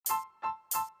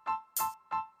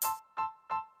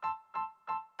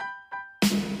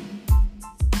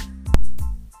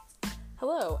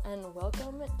Hello, and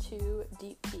welcome to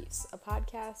Deep Peace, a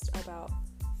podcast about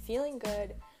feeling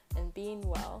good and being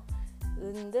well.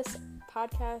 In this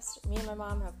podcast, me and my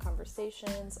mom have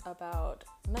conversations about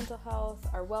mental health,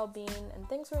 our well-being, and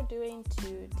things we're doing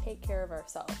to take care of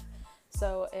ourselves.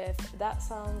 So if that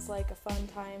sounds like a fun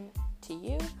time to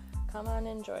you, come on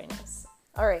and join us.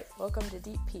 All right, welcome to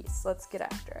Deep Peace. Let's get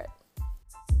after it.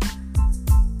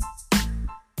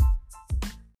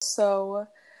 So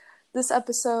this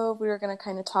episode, we were going to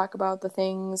kind of talk about the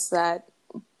things that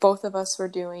both of us were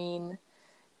doing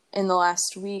in the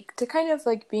last week to kind of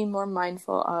like be more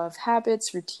mindful of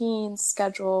habits, routines,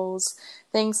 schedules,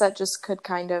 things that just could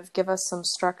kind of give us some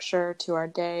structure to our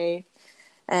day,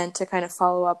 and to kind of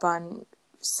follow up on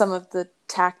some of the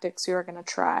tactics we were going to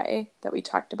try that we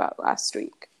talked about last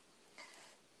week.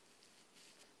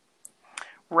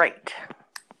 Right.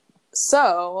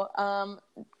 So,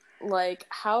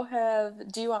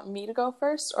 do you want me to go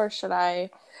first, or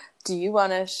do you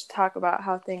want to talk about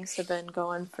how things have been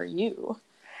going for you?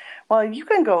 Well, you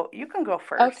can go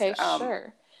first. Okay,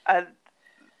 sure.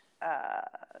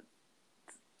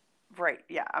 Right,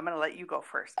 yeah, I'm going to let you go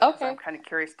first. Okay. I'm kind of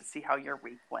curious to see how your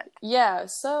week went. Yeah,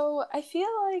 so I feel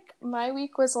like my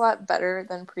week was a lot better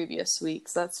than previous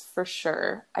weeks, that's for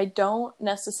sure. I don't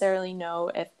necessarily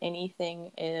know if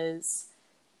anything is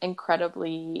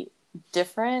incredibly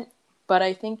different, but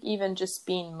I think even just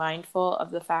being mindful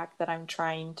of the fact that I'm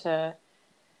trying to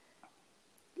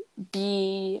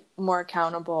be more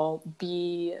accountable,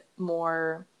 be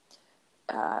more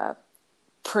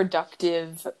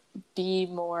productive, be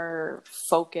more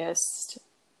focused,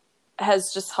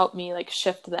 has just helped me like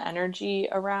shift the energy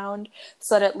around,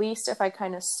 so that at least if I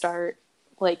kind of start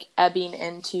like ebbing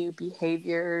into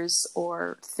behaviors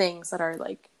or things that are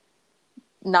like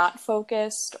not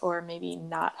focused or maybe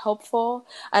not helpful,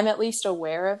 I'm at least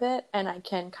aware of it and I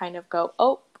can kind of go,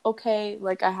 oh, okay,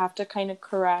 like I have to kind of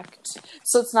correct.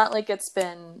 So it's not like it's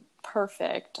been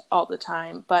perfect all the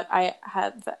time, but I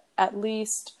have at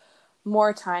least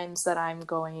more times that I'm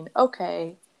going,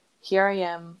 okay, here I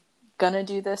am, gonna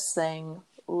do this thing,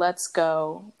 let's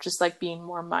go, just like being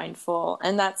more mindful.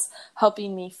 And that's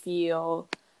helping me feel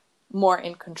more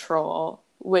in control,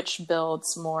 which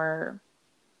builds more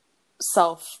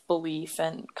self-belief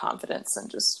and confidence and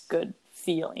just good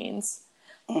feelings.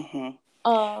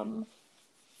 Mm-hmm.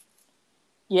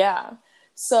 Yeah.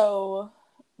 So,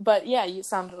 but yeah, you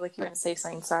sounded like you were going to say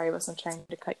something. Sorry, I wasn't trying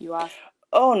to cut you off.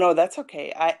 Oh, no, that's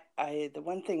okay. The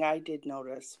one thing I did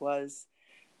notice was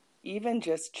even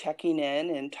just checking in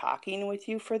and talking with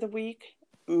you for the week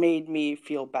made me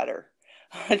feel better.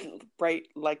 Right,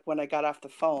 like when I got off the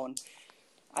phone,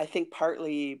 I think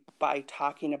partly by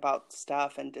talking about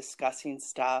stuff and discussing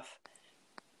stuff,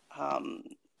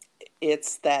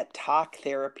 it's that talk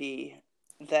therapy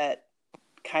that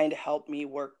kind of helped me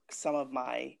work some of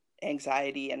my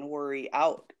anxiety and worry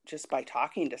out just by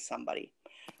talking to somebody.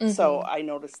 Mm-hmm. So I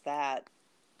noticed that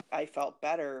I felt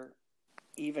better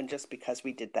even just because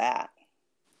we did that.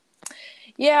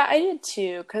 Yeah, I did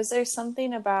too, because there's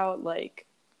something about like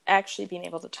actually being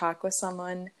able to talk with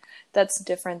someone that's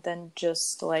different than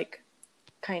just like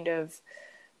kind of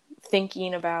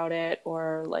thinking about it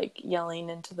or like yelling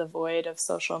into the void of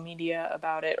social media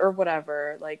about it or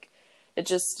whatever. Like it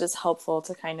just is helpful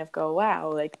to kind of go, wow,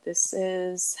 like this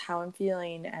is how I'm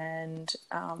feeling, and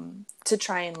to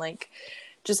try and like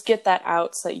just get that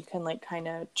out so that you can like kind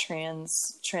of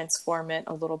transform it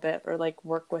a little bit or like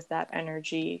work with that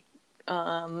energy.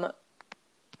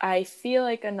 I feel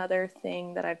like another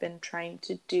thing that I've been trying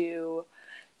to do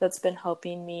that's been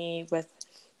helping me with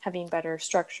having better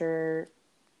structure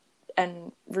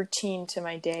and routine to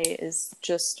my day is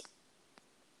just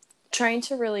trying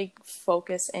to really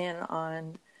focus in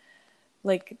on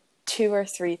like 2 or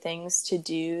 3 things to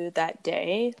do that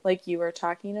day, like you were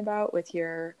talking about with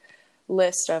your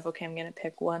list of, okay, I'm going to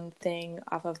pick one thing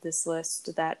off of this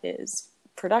list that is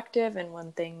productive and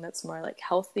one thing that's more like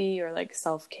healthy or like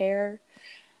self-care.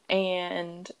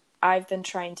 And I've been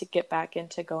trying to get back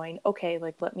into going, okay,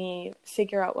 like let me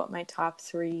figure out what my top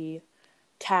 3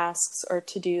 tasks or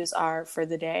to-dos are for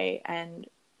the day and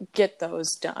get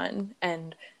those done,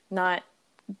 and not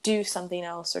do something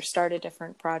else or start a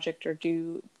different project or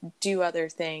do other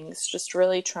things. Just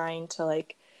really trying to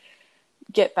like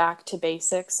get back to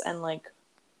basics and like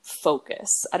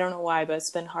focus. I don't know why, but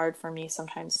it's been hard for me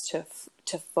sometimes to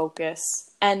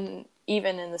focus, and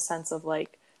even in the sense of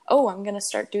like, oh, I'm going to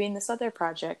start doing this other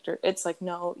project, or it's like,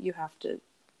 no, you have to,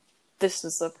 this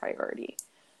is the priority.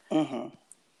 Mm-hmm.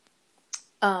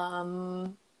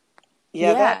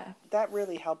 Yeah. That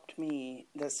really helped me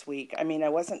this week. I mean, I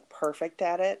wasn't perfect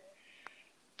at it,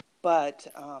 but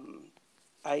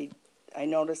I I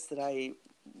noticed that I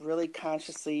really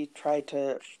consciously tried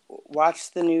to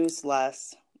watch the news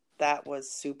less. That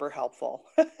was super helpful.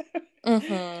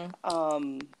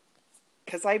 Mm-hmm.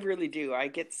 Because I really do. I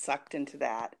get sucked into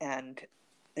that, and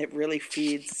it really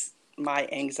feeds my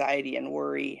anxiety and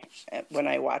worry when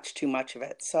I watch too much of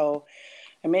it. So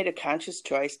I made a conscious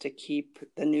choice to keep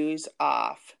the news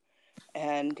off.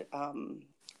 And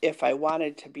if I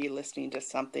wanted to be listening to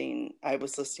something, I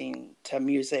was listening to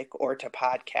music or to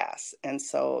podcasts. And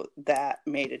so that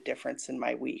made a difference in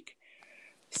my week.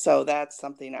 So that's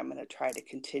something I'm going to try to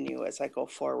continue as I go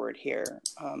forward here.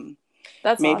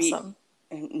 That's Maybe awesome.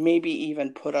 maybe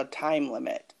even put a time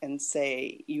limit and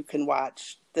say you can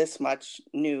watch this much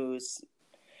news,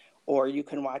 or you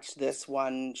can watch this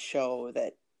one show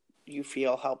that you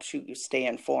feel helps you stay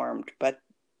informed, but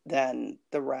then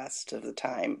the rest of the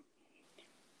time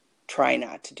try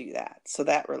not to do that. So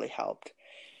that really helped.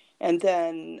 And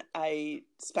then I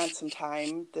spent some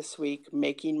time this week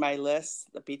making my list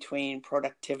between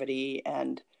productivity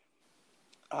and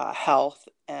health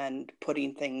and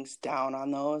putting things down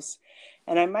on those.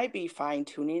 And I might be fine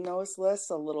tuning those lists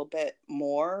a little bit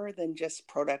more than just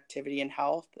productivity and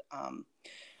health.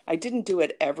 I didn't do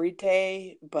it every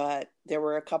day, but there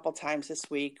were a couple times this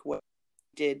week where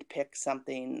I did pick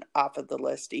something off of the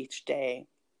list each day.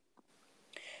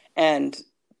 And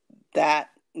that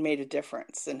made a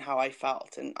difference in how I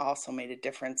felt, and also made a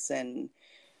difference in,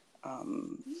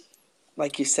 um,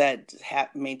 like you said,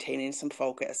 maintaining some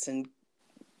focus and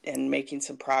making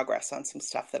some progress on some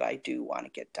stuff that I do want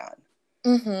to get done.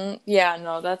 Mm-hmm. Yeah,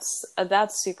 no, that's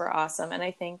super awesome. And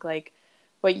I think like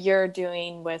what you're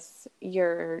doing with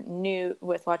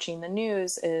with watching the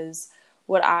news is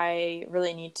what I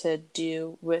really need to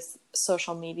do with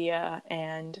social media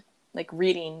and like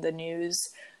reading the news.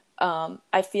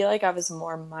 I feel like I was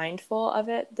more mindful of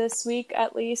it this week,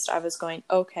 at least. I was going,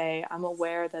 okay, I'm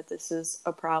aware that this is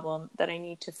a problem that I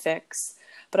need to fix,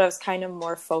 but I was kind of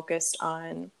more focused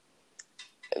on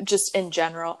just in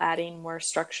general adding more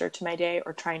structure to my day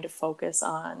or trying to focus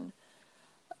on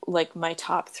like my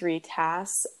top 3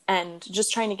 tasks and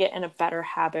just trying to get in a better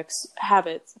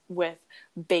habits with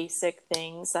basic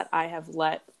things that I have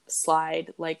let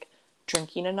slide, like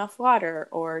drinking enough water,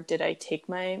 or did I take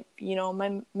my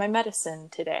medicine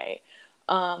today.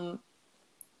 And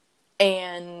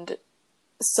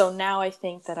so now I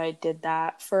think that I did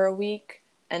that for a week,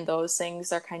 and those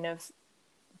things are kind of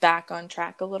back on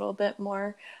track a little bit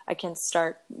more. I can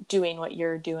start doing what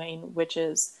you're doing, which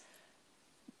is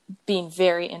being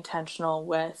very intentional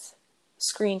with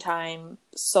screen time,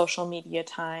 social media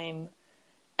time,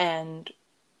 and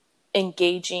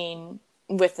engaging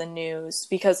with the news.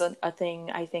 Because a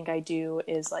thing I think I do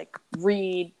is like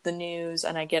read the news,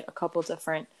 and I get a couple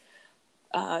different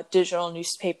digital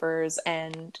newspapers.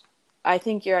 And I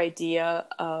think your idea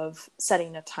of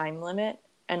setting a time limit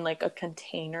and like a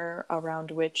container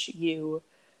around which you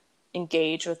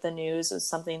engage with the news is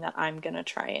something that I'm going to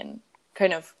try and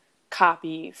kind of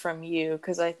copy from you,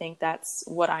 because I think that's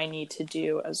what I need to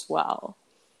do as well.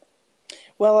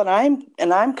 Well,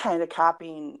 and I'm kind of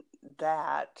copying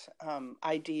that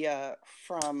idea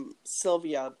from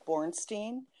Sylvia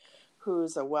Bornstein,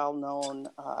 who's a well-known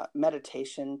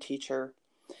meditation teacher,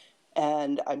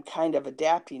 and I'm kind of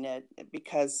adapting it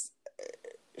because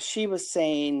she was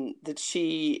saying that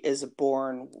she is a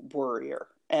born worrier,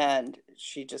 and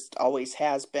she just always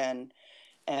has been,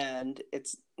 and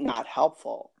it's not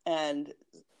helpful. And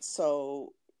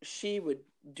so she would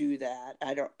do that.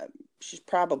 I don't, she's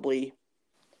probably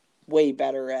way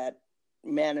better at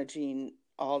managing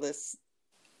all this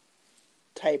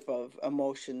type of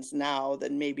emotions now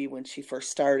than maybe when she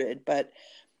first started. But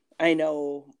I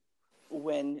know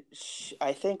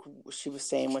I think she was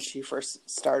saying when she first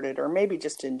started, or maybe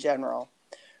just in general,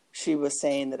 she was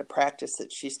saying that a practice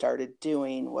that she started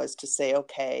doing was to say,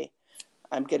 okay,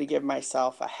 I'm going to give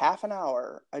myself a half an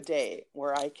hour a day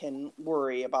where I can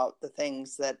worry about the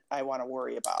things that I want to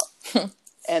worry about.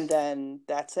 And then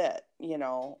that's it,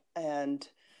 and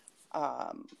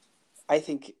I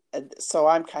think so.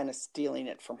 I'm kind of stealing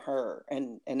it from her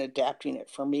and adapting it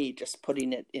for me, just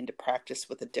putting it into practice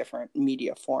with a different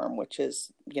media form, which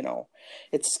is,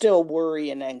 it's still worry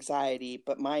and anxiety,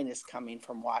 but mine is coming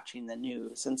from watching the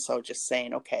news. And so just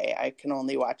saying, okay, I can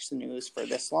only watch the news for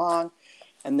this long,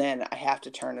 and then I have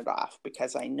to turn it off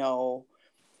because I know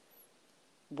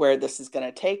where this is going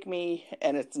to take me,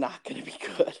 and it's not going to be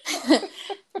good.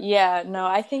 Yeah, no,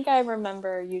 I think I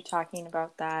remember you talking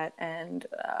about that, and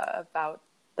about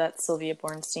that Sylvia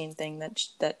Bornstein thing,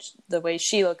 that the way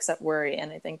she looks at worry,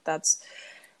 and I think that's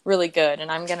really good.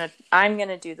 And I'm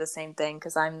gonna do the same thing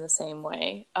because I'm the same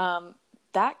way.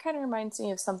 that kind of reminds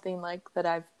me of something like that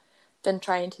I've been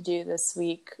trying to do this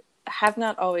week. Have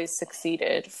not always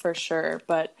succeeded for sure,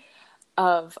 but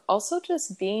of also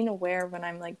just being aware when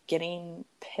I'm like getting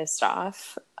pissed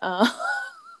off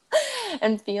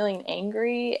and feeling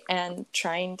angry, and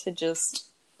trying to just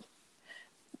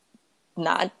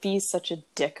not be such a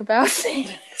dick about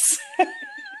things.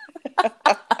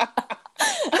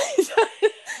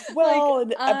 Well,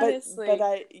 like, honestly. but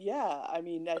I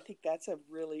mean, I think that's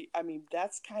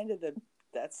that's kind of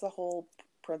that's the whole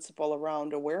principle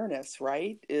around awareness,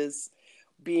 right? Is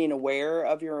being aware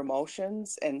of your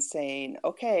emotions and saying,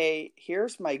 okay,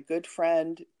 here's my good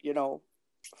friend,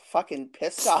 fucking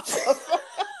pissed off.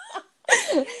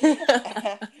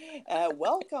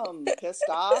 Welcome, pissed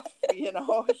off, here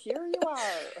you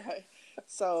are.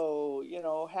 So,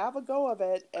 have a go of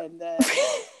it and then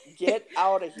get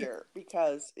out of here,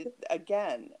 because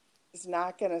again, it's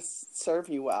not going to serve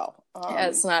you well. Yeah,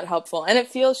 it's not helpful. And it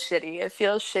feels shitty. It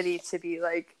feels shitty to be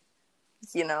like,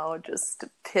 just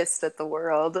pissed at the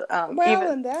world. Well,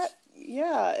 Even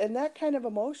and that kind of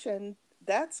emotion,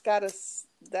 that's got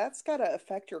to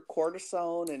affect your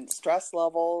cortisone and stress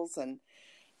levels, and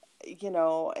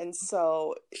and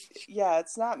so, yeah,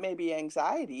 it's not maybe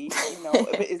anxiety,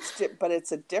 but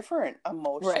it's a different right,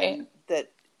 emotion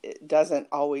that it doesn't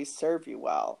always serve you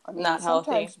well. I mean, not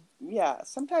healthy.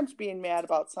 sometimes being mad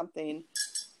about something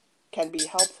can be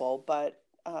helpful, but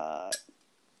a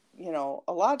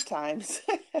lot of times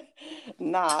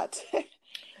not.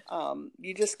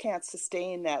 You just can't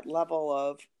sustain that level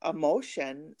of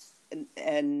emotion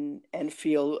and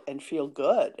feel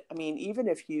good. I mean, even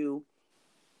if you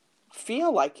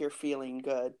feel like you're feeling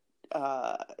good,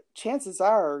 chances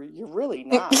are you're really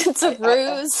not. It's a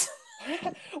ruse.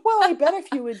 Well, I bet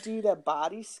if you would do the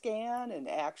body scan and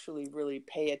actually really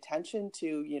pay attention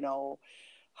to,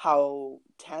 how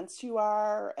tense you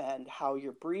are and how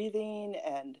you're breathing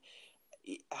and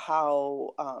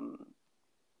how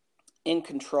in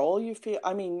control you feel.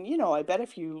 I mean, I bet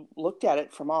if you looked at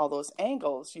it from all those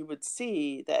angles, you would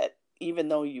see that even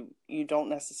though you don't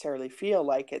necessarily feel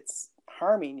like it's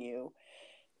harming you,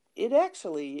 it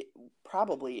actually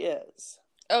probably is.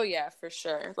 Oh yeah, for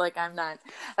sure. Like, I'm not.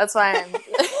 That's why I'm.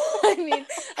 I mean,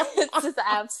 it's just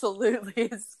absolutely,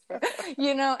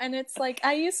 and it's like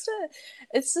I used to.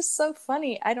 It's just so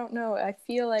funny. I don't know. I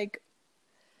feel like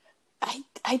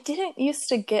I didn't used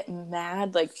to get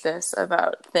mad like this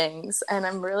about things, and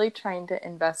I'm really trying to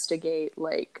investigate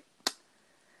like.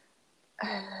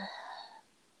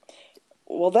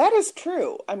 Well, that is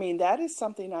true. I mean, that is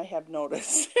something I have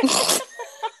noticed.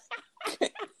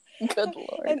 Good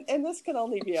Lord. And this can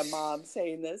only be a mom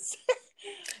saying this.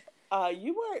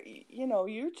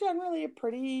 You're generally a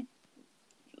pretty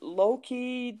low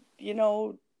key,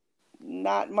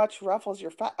 not much ruffles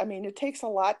your I mean, it takes a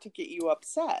lot to get you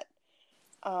upset.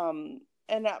 And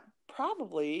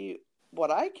probably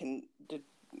what I can do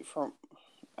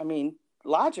I mean,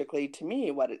 logically to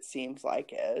me, what it seems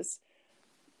like is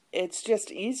it's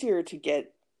just easier to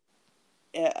get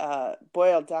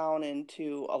boiled down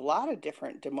into a lot of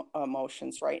different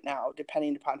emotions right now,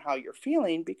 depending upon how you're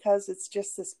feeling, because it's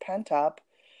just this pent up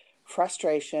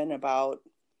frustration about,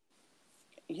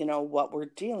 what we're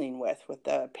dealing with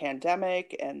the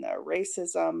pandemic and the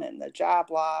racism and the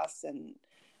job loss. And,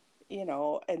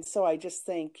 and so I just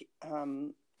think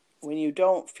when you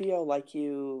don't feel like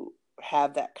you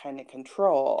have that kind of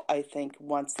control, I think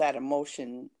once that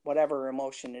emotion, whatever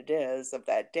emotion it is of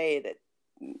that day that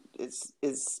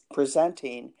is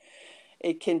presenting,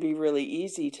 it can be really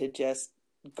easy to just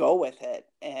go with it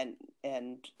and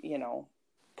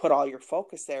put all your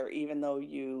focus there, even though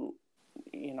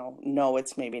know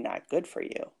it's maybe not good for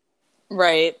you.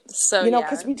 Right. So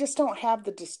Because we just don't have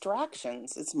the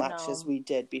distractions as much as no. we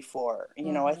did before.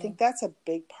 I think that's a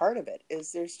big part of it,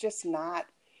 is there's not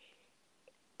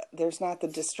the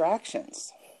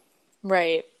distractions.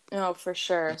 Right. No, for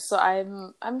sure. So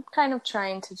I'm kind of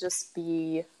trying to just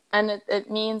be, and it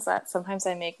means that sometimes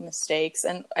I make mistakes,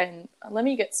 and let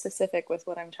me get specific with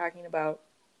what I'm talking about.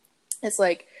 It's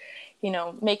like,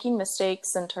 making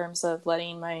mistakes in terms of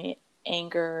letting my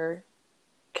anger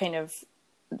kind of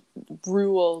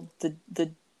rule the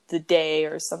day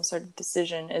or some sort of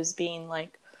decision, is being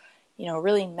like,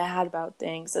 really mad about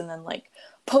things, and then like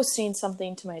posting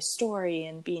something to my story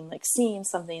and being like seeing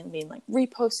something and being like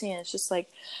reposting it. It's just like,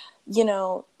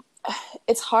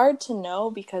 it's hard to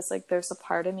know, because like there's a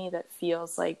part of me that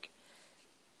feels like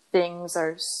things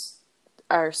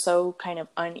are so kind of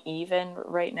uneven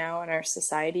right now in our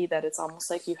society that it's almost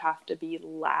like you have to be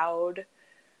loud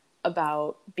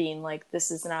about being like, this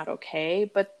is not okay.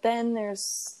 But then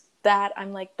there's that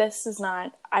I'm like, this is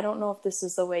not, I don't know if this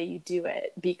is the way you do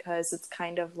it, because it's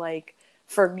kind of like,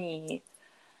 for me,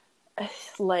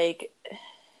 like,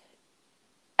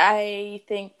 I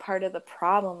think part of the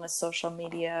problem with social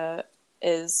media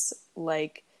is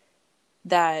like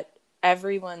that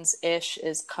everyone's ish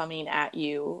is coming at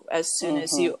you as soon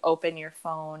as Mm-hmm. you open your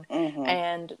phone, Mm-hmm.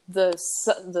 and the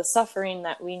suffering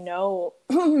that we know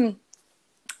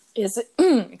is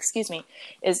excuse me,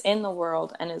 is in the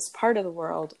world and is part of the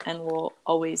world and will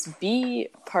always be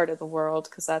part of the world,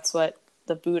 because that's what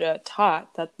the Buddha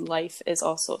taught, that life is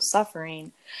also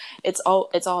suffering. It's all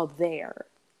there.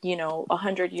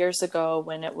 100 years ago,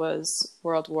 when it was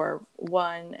World War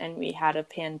I and we had a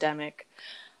pandemic,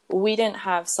 we didn't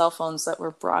have cell phones that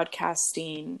were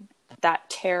broadcasting that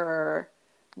terror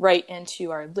right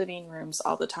into our living rooms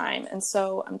all the time. And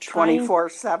so I'm trying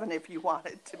 24/7 if you want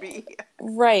it to be.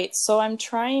 Right. So I'm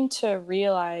trying to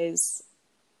realize,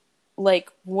 like,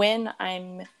 when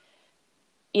I'm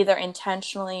either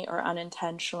intentionally or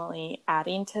unintentionally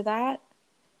adding to that,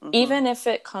 Mm-hmm. even if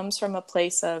it comes from a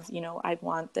place of, I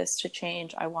want this to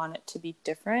change, I want it to be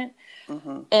different.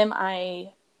 Mm-hmm.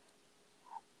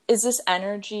 Is this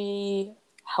energy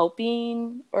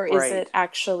helping, or is Right. it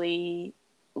actually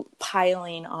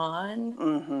piling on?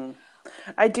 Mm-hmm.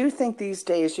 I do think these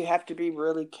days you have to be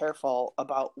really careful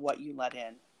about what you let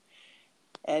in.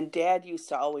 And Dad used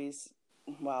to always,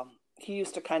 well, he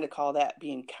used to kind of call that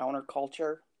being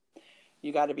counterculture.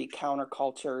 You got to be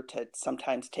counterculture to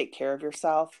sometimes take care of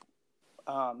yourself.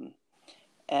 Um,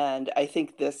 and I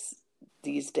think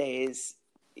these days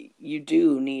you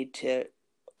do need to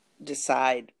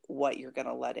decide what you're going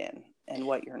to let in and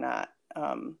what you're not.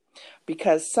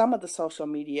 Because some of the social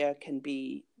media can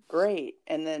be great,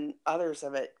 and then others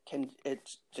of it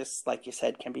just like you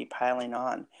said, can be piling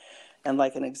on. And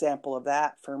like an example of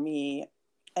that for me,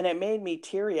 and it made me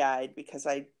teary eyed because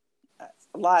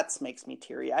lots makes me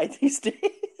teary eyed these days,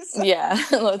 Yeah,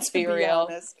 let's to be be real.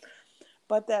 honest.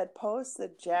 But that post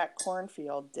that Jack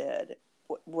Cornfield did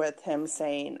with him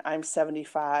saying, I'm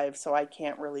 75, so I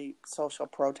can't really social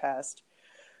protest.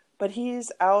 But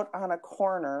he's out on a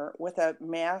corner with a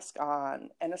mask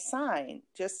on and a sign,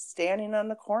 just standing on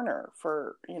the corner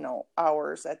for,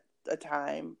 hours at a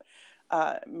time,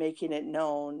 making it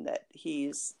known that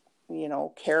he's,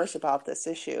 cares about this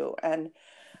issue. And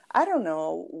I don't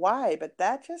know why, but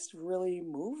that just really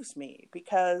moves me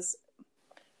because,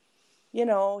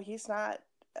 he's not.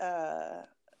 Uh,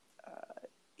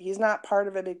 he's not part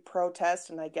of a big protest,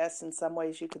 and I guess in some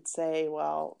ways you could say,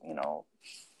 well,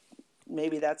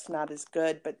 maybe that's not as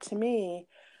good. But to me,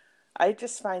 I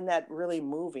just find that really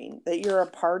moving, that you're a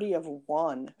party of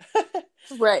one,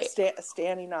 Right.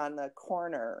 standing on the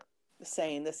corner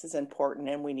saying this is important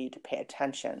and we need to pay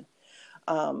attention.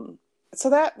 Um, so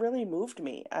that really moved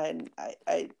me. And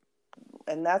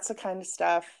that's the kind of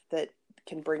stuff that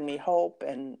can bring me hope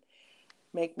and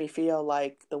make me feel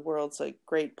like the world's a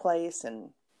great place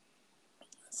and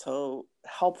so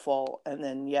helpful, and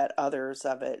then yet others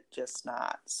of it just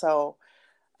not. So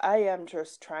I am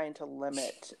just trying to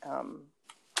limit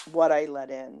what I let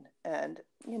in. And,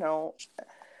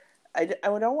 I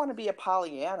don't want to be a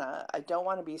Pollyanna. I don't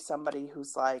want to be somebody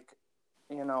who's like,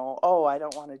 oh, I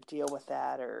don't want to deal with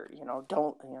that, or,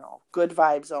 don't, good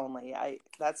vibes only.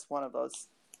 That's one of those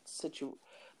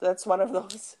that's one of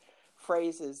those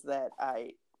phrases that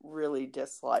I really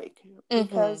dislike, Mm-hmm.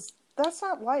 because that's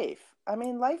not life. I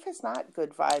mean, life is not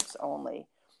good vibes only.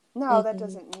 Now, that Mm-hmm.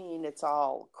 doesn't mean it's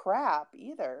all crap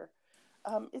either.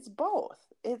 It's both.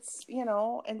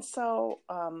 And so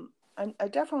I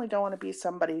definitely don't want to be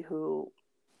somebody who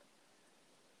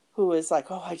is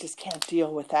like, oh, I just can't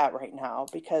deal with that right now,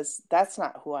 because that's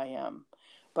not who I am.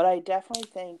 But I definitely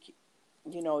think,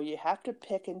 you have to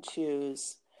pick and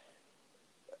choose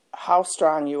how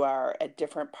strong you are at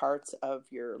different parts of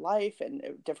your life and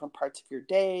different parts of your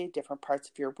day, different parts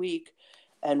of your week,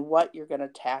 and what you're going to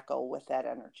tackle with that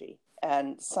energy.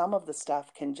 And some of the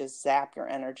stuff can just zap your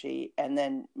energy and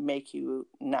then make you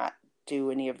not do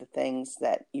any of the things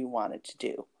that you wanted to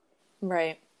do.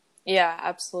 Right. Yeah,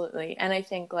 absolutely. And I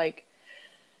think, like,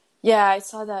 yeah, I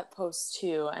saw that post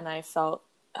too, and I felt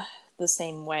the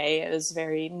same way. It was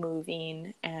very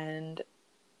moving, and,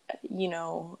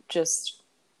 just,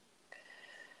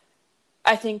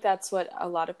 I think that's what a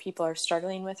lot of people are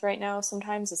struggling with right now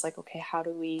sometimes. It's like, okay, how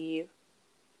do we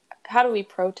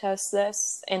protest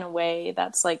this in a way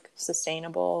that's like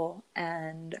sustainable?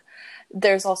 And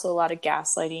there's also a lot of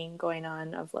gaslighting going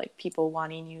on, of like people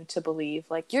wanting you to believe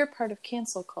like you're part of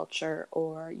cancel culture,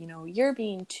 or you're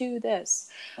being too this.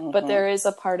 But Mm-hmm. there is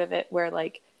a part of it where,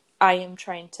 like, I am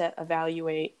trying to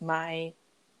evaluate my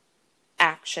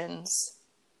actions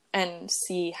and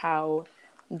see how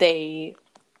they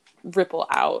ripple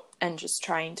out, and just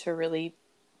trying to really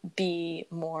be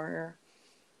more,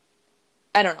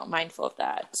 I don't know, mindful of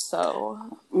that.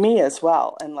 So Me as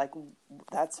well. And like,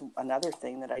 that's another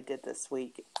thing that I did this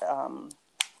week.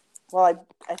 Well,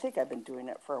 I think I've been doing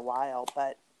it for a while,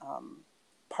 but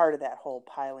part of that whole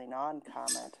piling on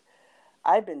comment,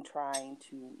 I've been trying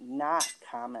to not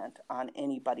comment on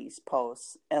anybody's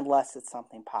posts unless it's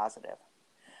something positive.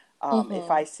 If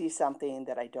I see something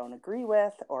that I don't agree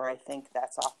with, or I think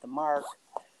that's off the mark,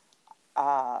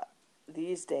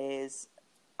 these days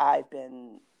I've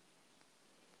been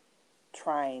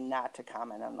trying not to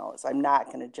comment on those. I'm not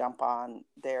going to jump on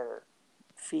their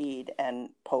feed and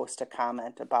post a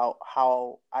comment about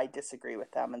how I disagree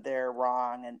with them and they're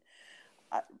wrong. And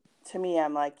to me,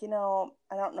 I'm like, I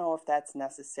don't know if that's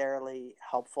necessarily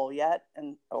helpful yet,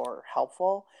 or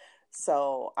helpful.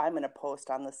 So I'm going to post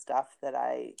on the stuff that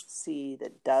I see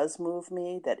that does move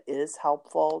me, that is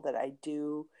helpful, that I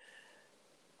do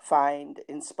find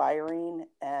inspiring,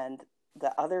 and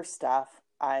the other stuff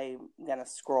I'm going to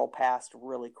scroll past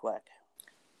really quick.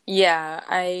 yeah,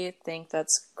 I think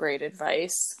that's great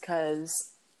advice,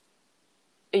 because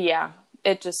yeah,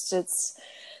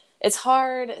 it's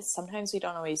hard. Sometimes we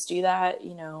don't always do that,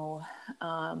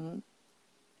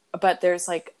 but there's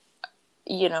like,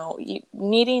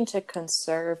 needing to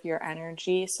conserve your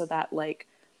energy, so that like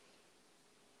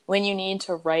when you need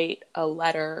to write a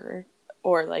letter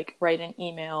or like write an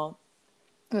email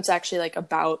that's actually like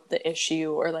about the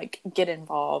issue, or like get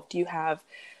involved, you have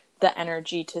the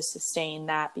energy to sustain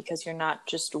that, because you're not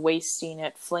just wasting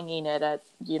it, flinging it at,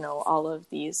 all of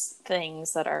these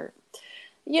things that are,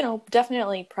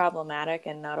 definitely problematic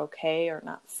and not okay or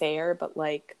not fair. But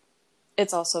like,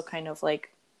 it's also kind of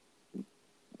like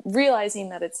realizing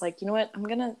that it's like, you know what,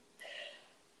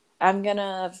 I'm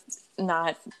gonna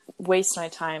not waste my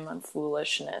time on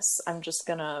foolishness. I'm just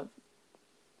gonna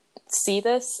see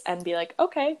this and be like,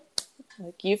 okay,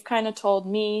 like, you've kind of told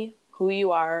me who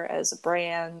you are as a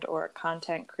brand or a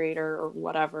content creator or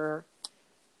whatever,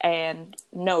 and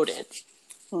noted,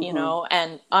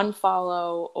 and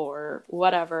unfollow or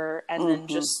whatever, and then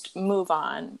just move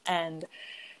on. And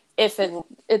if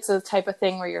it's a type of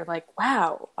thing where you're like,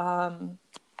 wow,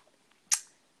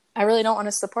 I really don't want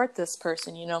to support this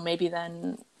person, maybe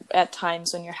then at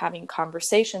times when you're having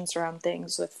conversations around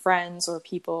things with friends or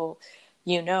people,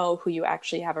 who you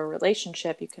actually have a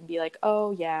relationship, you can be like,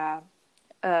 oh yeah,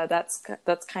 that's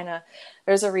kind of,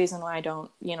 there's a reason why I don't,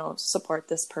 support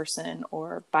this person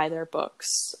or buy their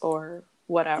books or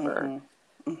whatever.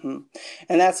 And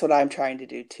that's what I'm trying to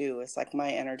do too. It's like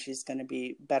my energy is going to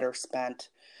be better spent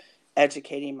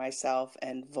educating myself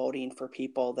and voting for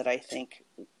people that I think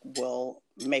will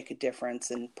make a difference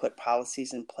and put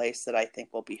policies in place that I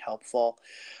think will be helpful.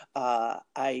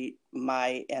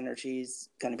 My energy is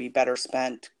going to be better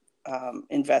spent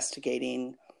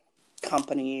investigating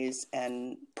companies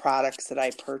and products that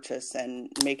I purchase and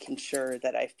making sure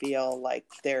that I feel like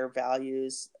their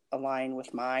values align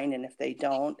with mine. And if they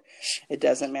don't, it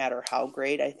doesn't matter how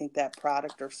great I think that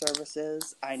product or service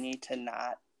is, I need to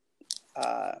not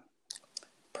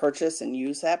purchase and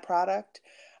use that product.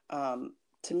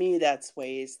 To me, that's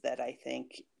ways that I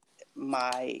think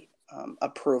my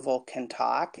approval can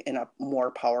talk in a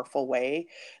more powerful way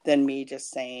than me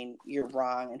just saying you're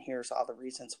wrong and here's all the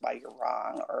reasons why you're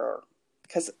wrong, or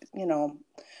because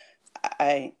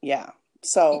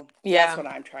so that's Yeah. what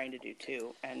I'm trying to do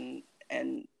too, and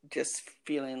just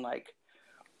feeling like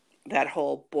that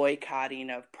whole boycotting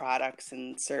of products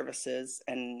and services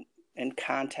and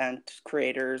content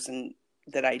creators and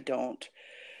that I don't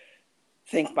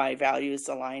think my values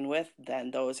align with,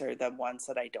 then those are the ones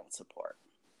that I don't support.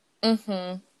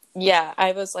 Yeah,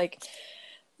 I was like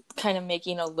kind of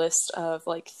making a list of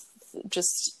like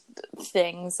just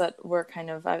things that were kind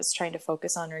of, I was trying to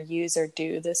focus on or use or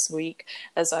do this week,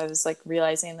 as I was like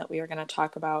realizing that we were going to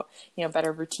talk about,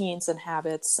 better routines and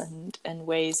habits and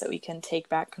ways that we can take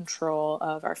back control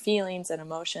of our feelings and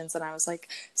emotions. And I was like,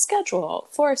 schedule,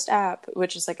 Forest app,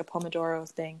 which is like a Pomodoro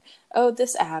thing. Oh,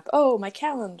 this app. Oh, my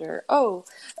calendar. Oh,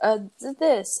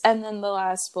 this. And then the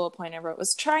last bullet point I wrote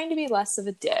was trying to be less of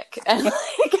a dick. And like,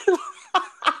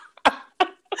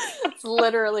 it's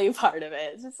literally part of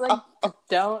it. It's just like,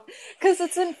 don't, because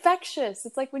it's infectious.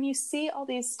 It's like when you see all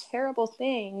these terrible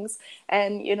things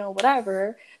and,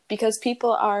 whatever, because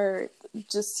people are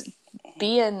just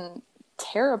being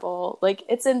terrible, like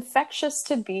it's infectious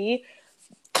to be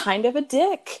kind of a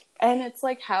dick. And it's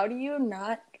like, how do you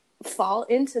not fall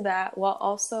into that while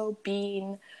also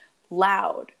being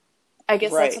loud? I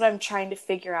guess that's what I'm trying to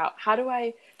figure out. How do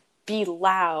I be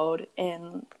loud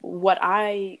in what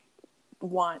I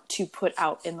want to put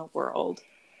out in the world.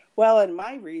 Well, and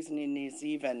my reasoning is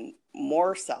even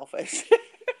more selfish.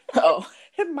 Oh,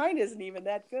 And mine isn't even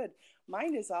that good.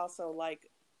 Mine is also like,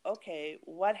 okay,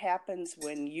 what happens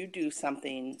when you do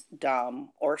something dumb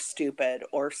or stupid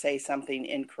or say something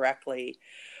incorrectly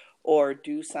or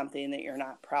do something that you're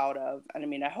not proud of? And I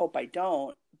mean, I hope I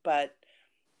don't, but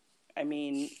I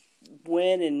mean,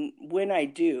 when I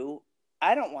do,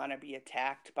 I don't want to be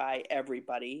attacked by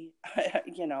everybody,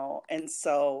 you know. And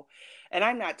so, and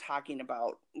I'm not talking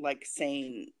about like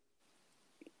saying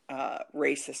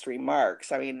racist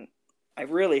remarks. I mean, I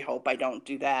really hope I don't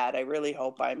do that. I really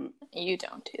hope I'm, you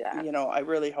don't do that. you know, I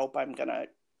really hope I'm gonna,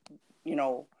 you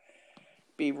know,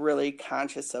 be really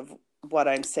conscious of what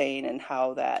I'm saying and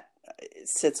how that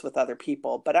sits with other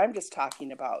people. But I'm just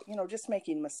talking about, you know, just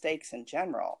making mistakes in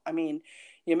general. I mean,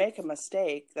 you make a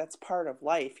mistake, that's part of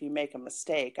life. You make a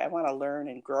mistake. I want to learn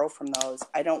and grow from those.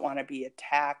 I don't want to be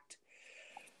attacked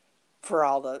for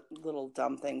all the little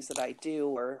dumb things that I do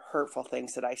or hurtful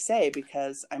things that I say,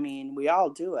 because I mean, we all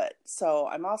do it. So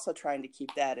I'm also trying to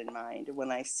keep that in mind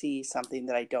when I see something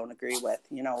that I don't agree with.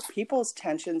 You know, people's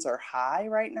tensions are high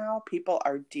right now. People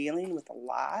are dealing with a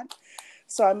lot.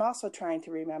 So I'm also trying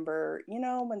to remember, you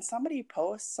know, when somebody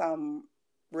posts some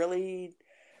really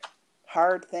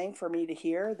hard thing for me to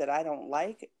hear that I don't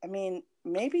like, I mean,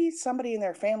 maybe somebody in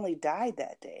their family died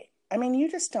that day. I mean, you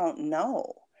just don't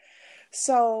know.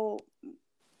 So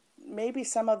maybe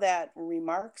some of that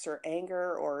remarks or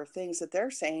anger or things that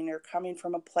they're saying are coming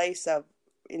from a place of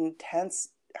intense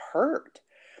hurt.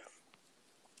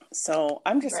 So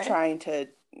I'm just Right. trying to,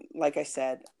 like I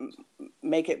said,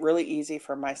 make it really easy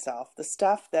for myself. The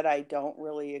stuff that I don't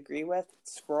really agree with,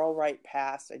 scroll right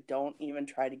past. I don't even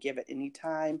try to give it any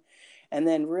time. And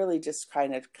then really just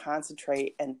kind of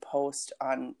concentrate and post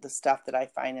on the stuff that I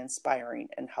find inspiring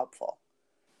and helpful.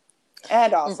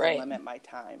 And also Right. limit my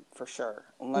time, for sure.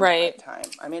 Limit my Right. time.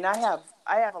 I mean, I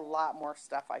have a lot more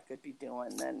stuff I could be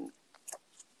doing than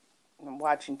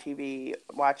watching TV,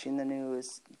 watching the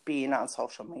news, being on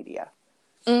social media.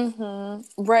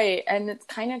 Right. And it's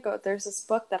kind of there's this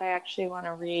book that I actually want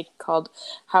to read called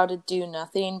How to Do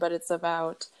Nothing, but it's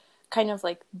about kind of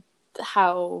like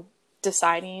how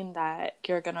deciding that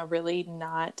you're going to really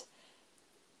not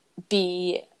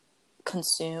be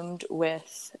consumed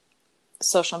with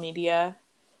social media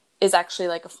is actually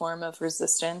like a form of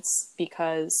resistance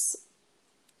because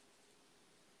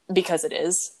it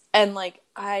is. And like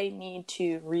I need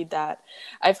to read that.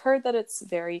 I've heard that it's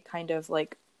very kind of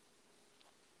like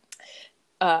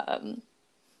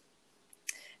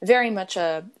very much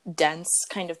a dense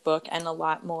kind of book and a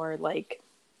lot more like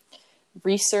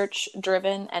research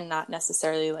driven and not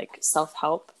necessarily like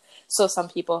self-help. So some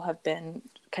people have been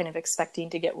kind of expecting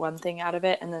to get one thing out of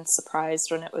it and then surprised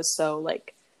when it was so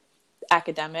like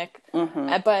academic.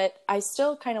 Mm-hmm. But I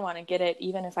still kind of want to get it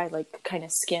even if I like kind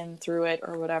of skim through it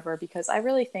or whatever, because I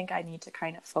really think I need to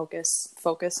kind of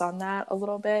focus on that a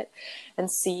little bit and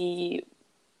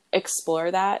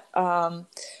explore that. But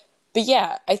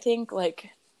yeah, I think like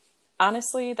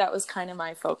honestly that was kind of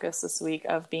my focus this week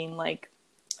of being like,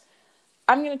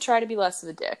 I'm going to try to be less of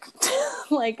a dick.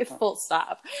 Like full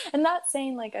stop. And not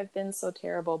saying like I've been so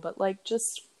terrible, but like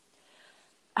just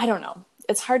I don't know.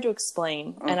 It's hard to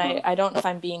explain. And Mm-hmm. I don't know if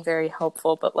I'm being very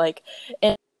helpful, but like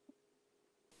in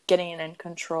getting in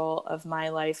control of my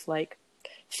life, like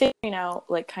figuring out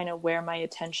like kind of where my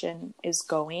attention is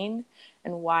going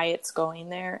and why it's going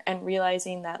there, and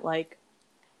realizing that like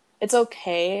it's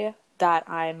okay that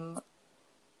I'm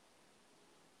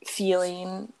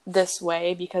feeling this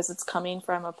way because it's coming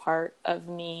from a part of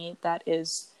me that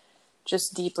is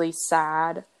just deeply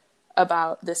sad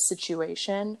about this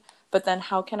situation. But then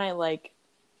how can I like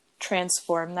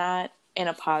transform that in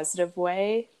a positive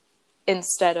way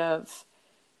instead of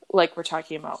like we're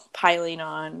talking about piling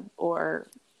on or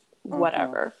Mm-hmm.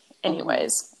 whatever. Mm-hmm.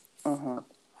 Anyways. Mm-hmm.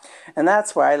 And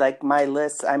that's why, like my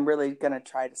list, I'm really going to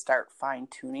try to start fine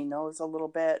tuning those a little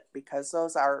bit, because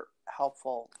those are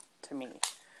helpful to me,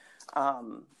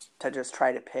 to just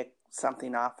try to pick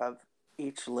something off of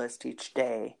each list each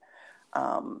day.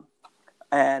 Um,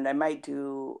 and I might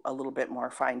do a little bit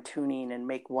more fine tuning and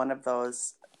make one of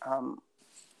those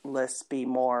lists be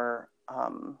more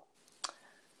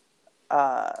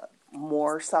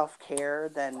self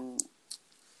care than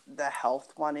the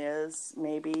health one is.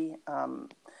 Maybe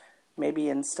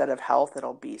instead of health,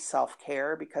 it'll be self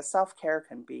care, because self care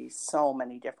can be so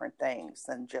many different things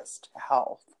than just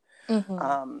health. Mm-hmm.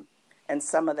 Um, and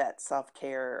some of that self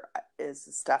care is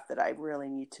the stuff that I really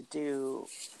need to do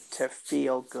to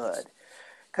feel good.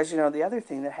 Because, you know, the other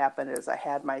thing that happened is I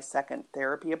had my second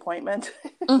therapy appointment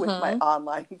with my Mm-hmm.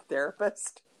 online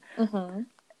therapist. Mm-hmm.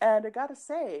 And I gotta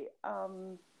say,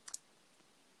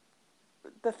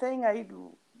 the thing I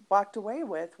walked away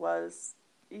with was,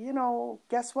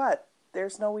 guess what?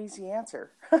 There's no easy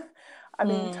answer. I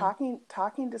mean, Mm.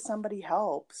 talking to somebody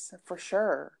helps for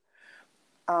sure.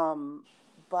 Um,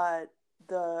 but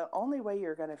the only way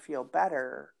you're going to feel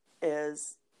better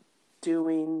is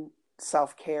doing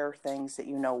self-care things that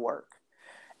work.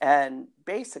 And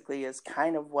basically is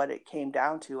kind of what it came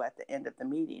down to at the end of the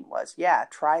meeting was, yeah,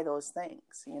 try those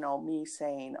things. Me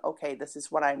saying, okay, this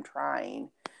is what I'm trying,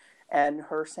 and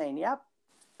her saying, yep,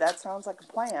 that sounds like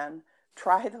a plan.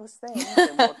 Try those things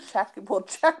and we'll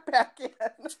check back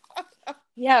in.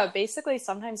 Yeah, basically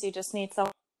sometimes you just need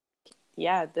someone.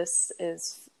 Yeah,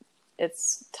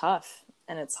 it's tough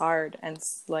and it's hard and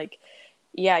it's like,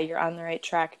 yeah, you're on the right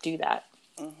track, do that.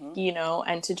 Mm-hmm.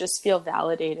 And to just feel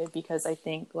validated, because I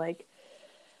think like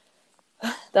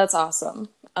that's awesome.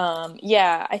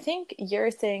 Yeah, I think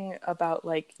your thing about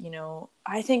like,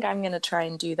 I think I'm going to try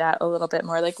and do that a little bit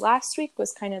more. Like last week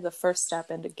was kind of the first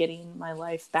step into getting my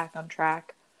life back on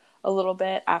track a little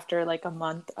bit after like a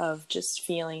month of just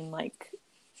feeling like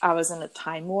I was in a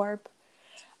time warp.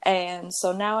 And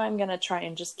so now I'm going to try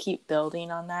and just keep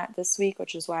building on that this week,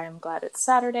 which is why I'm glad it's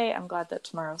Saturday. I'm glad that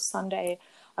tomorrow's Sunday.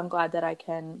 I'm glad that I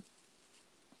can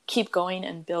keep going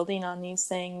and building on these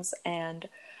things. And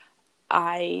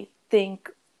I think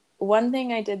one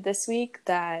thing I did this week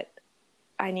that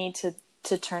I need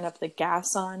to turn up the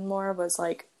gas on more was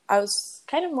like, I was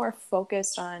kind of more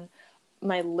focused on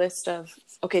my list of,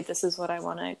 okay, this is what I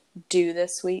want to do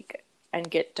this week and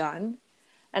get done.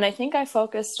 And I think I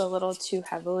focused a little too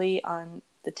heavily on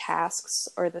the tasks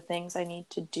or the things I need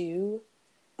to do.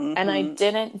 And I Mm-hmm.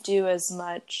 didn't do as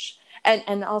much,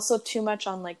 and also too much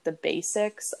on like the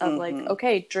basics of like, Mm-hmm.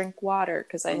 okay, drink water,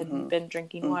 because I Mm-hmm. hadn't been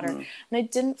drinking water. Mm-hmm. And I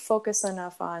didn't focus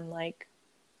enough on like,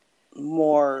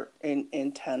 More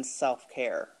intense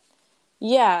self-care.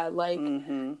 yeah, like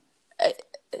Mm-hmm.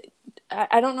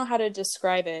 I don't know how to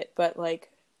describe it, but like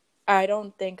I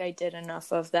don't think I did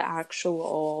enough of the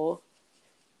actual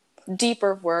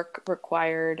deeper work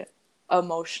required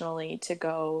emotionally to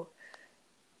go,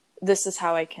 this is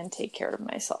how I can take care of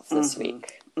myself this Mm-hmm.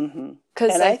 week. Mm-hmm.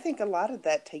 Because And I I, think a lot of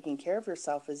that taking care of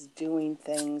yourself is doing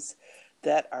things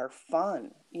that are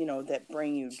fun, that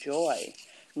bring you joy,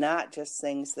 not just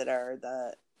things that are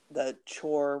the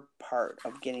chore part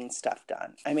of getting stuff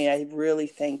done. I mean, I really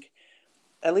think,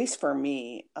 at least for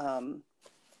me,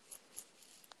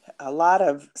 a lot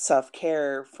of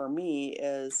self-care for me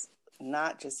is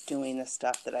not just doing the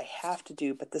stuff that I have to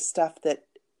do, but the stuff that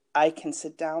I can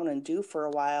sit down and do for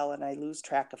a while and I lose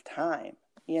track of time,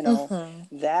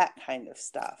 mm-hmm. that kind of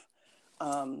stuff.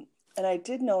 And I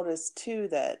did notice too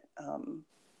that,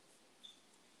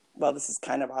 well, this is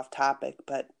kind of off topic,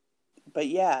 but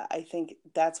yeah, I think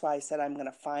that's why I said I'm going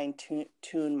to fine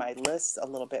tune my lists a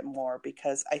little bit more,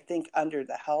 because I think under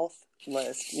the health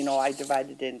list, I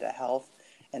divided it into health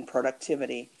and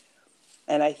productivity.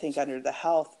 And I think under the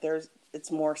health, it's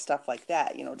more stuff like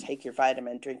that, take your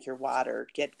vitamin, drink your water,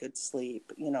 get good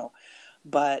sleep,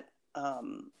 but,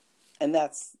 and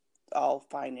that's all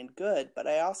fine and good. But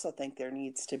I also think there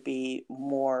needs to be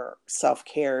more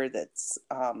self-care that's,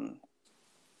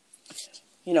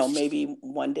 maybe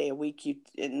one day a week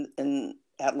in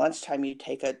at lunchtime you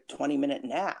take a 20-minute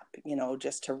nap,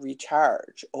 just to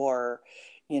recharge, or,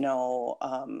 you know,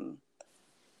 um,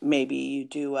 maybe you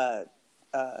do a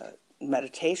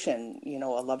meditation, a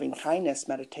loving kindness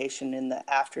meditation in the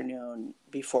afternoon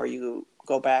before you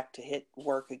go back to hit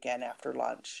work again after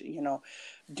lunch,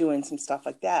 doing some stuff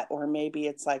like that. Or maybe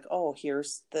it's like, oh,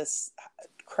 here's this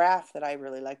craft that I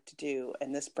really like to do,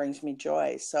 and this brings me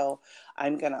joy. So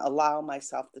I'm going to allow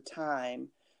myself the time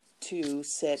to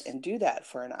sit and do that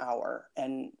for an hour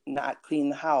and not clean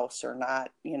the house or not,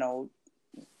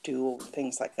 do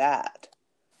things like that.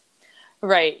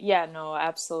 Right. Yeah, no,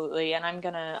 absolutely. And I'm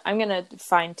gonna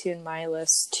fine tune my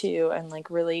list too and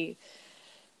like really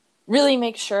really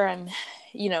make sure I'm,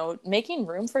 making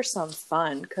room for some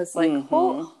fun, cuz like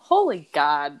Mm-hmm. holy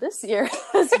god, this year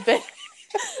has been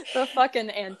the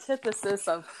fucking antithesis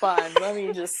of fun. Let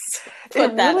me just It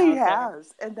put that really out there.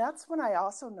 has. And that's when I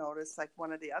also noticed, like,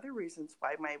 one of the other reasons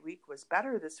why my week was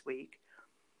better this week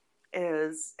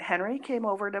is Henry came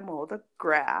over to mow the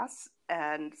grass.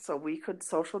 And so we could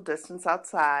social distance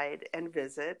outside and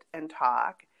visit and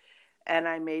talk. And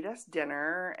I made us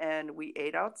dinner and we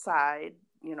ate outside,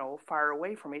 far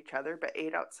away from each other, but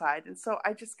ate outside. And so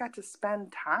I just got to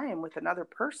spend time with another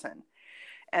person.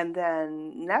 And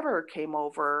then Never came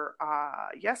over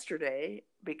yesterday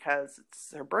because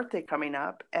it's her birthday coming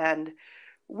up. And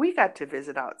we got to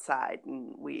visit outside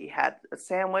and we had a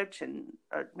sandwich and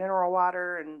mineral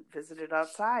water and visited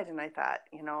outside. And I thought,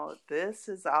 this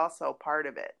is also part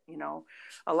of it.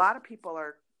 A lot of people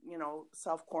are,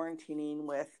 self-quarantining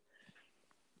with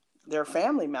their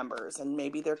family members and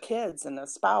maybe their kids and a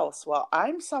spouse. Well,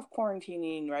 I'm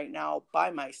self-quarantining right now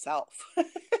by myself.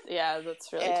 Yeah,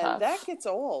 that's really And tough. that gets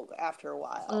old after a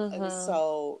while. Mm-hmm. And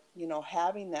so,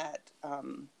 having that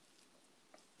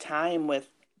time with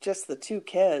just the two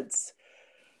kids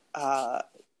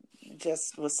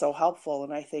just was so helpful.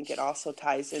 And I think it also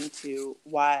ties into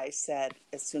why I said,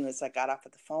 as soon as I got off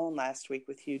of the phone last week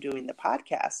with you doing the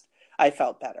podcast, I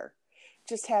felt better.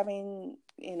 Just having,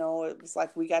 it was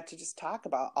like we got to just talk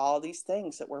about all these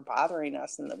things that were bothering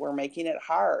us and that were making it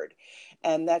hard.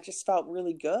 And that just felt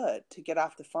really good to get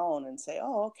off the phone and say,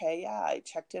 oh, okay, yeah, I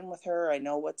checked in with her. I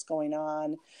know what's going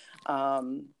on.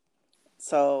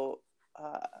 So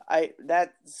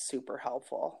that's super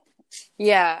helpful.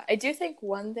 Yeah, I do think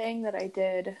one thing that I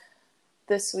did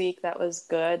this week that was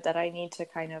good that I need to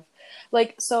kind of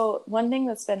so one thing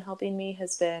that's been helping me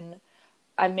has been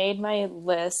I made my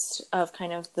list of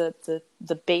kind of the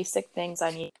basic things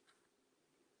I need.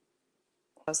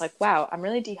 I was like, wow, I'm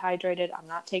really dehydrated. I'm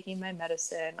not taking my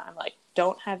medicine. I'm like,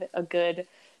 don't have a good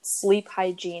sleep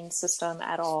hygiene system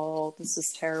at all. This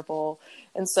is terrible.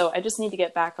 And so I just need to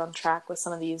get back on track with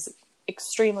some of these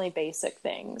extremely basic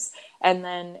things. And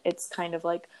then it's kind of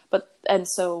like, and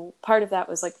so part of that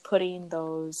was like putting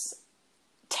those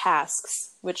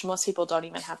tasks, which most people don't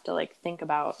even have to like think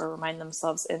about or remind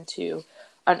themselves, into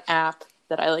an app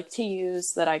that I like to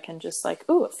use that I can just like,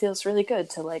 ooh, it feels really good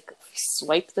to like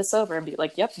swipe this over and be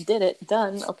like, yep, did it,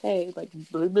 done, okay, like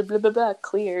blah, blah, blah, blah, blah,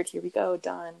 cleared, here we go,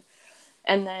 done.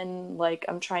 And then like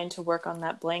I'm trying to work on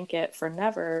that blanket for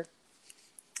Never.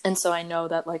 And so I know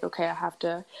that like, okay,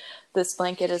 this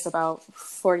blanket is about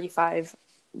 45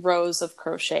 rows of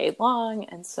crochet long.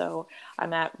 And so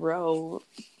I'm at row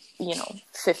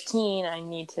 15. I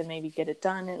need to maybe get it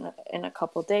done in a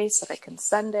couple days so that I can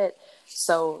send it.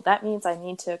 So that means I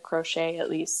need to crochet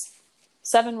at least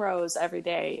 7 rows every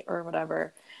day or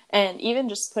whatever. And even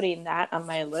just putting that on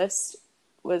my list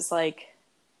was like,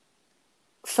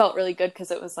 felt really good, because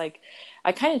it was like,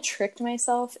 I kind of tricked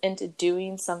myself into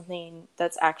doing something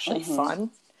that's actually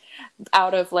fun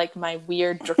out of like my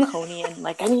weird draconian,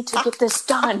 like I need to get this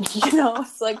done,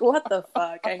 it's like, what the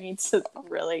fuck, I need to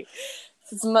really,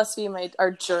 this must be our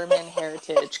German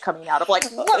heritage coming out of like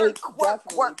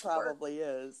work. Probably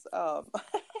is.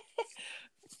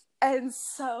 And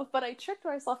so, but I tricked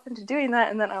myself into doing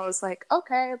that, and then I was like,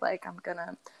 okay, like I'm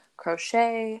gonna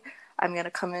crochet, I'm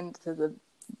gonna come into the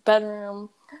bedroom,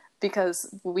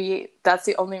 because that's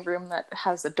the only room that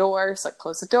has a door, so I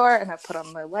close the door and I put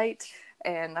on my light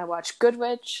and I watch Good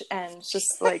Witch, and it's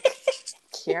just like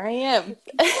here I am. And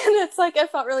it's like,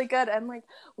 it felt really good. And like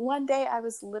one day I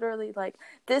was literally like,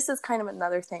 this is kind of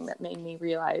another thing that made me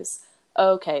realize,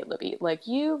 okay, Libby, like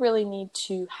you really need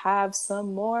to have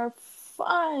some more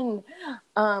fun.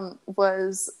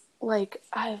 Was like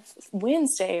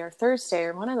Wednesday or Thursday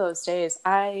or one of those days,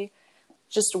 I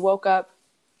just woke up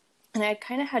and I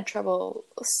kind of had trouble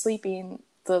sleeping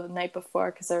the night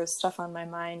before because there was stuff on my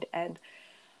mind. And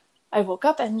I woke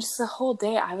up and just the whole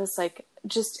day I was like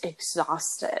just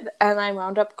exhausted. And I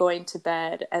wound up going to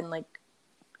bed and like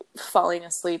falling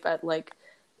asleep at like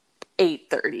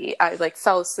 8:30. I like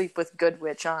fell asleep with Good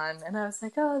Witch on, and I was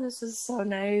like, oh, this is so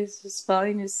nice, just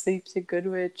falling asleep to Good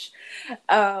Witch.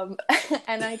 And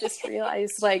I just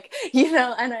realized like,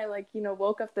 and I like,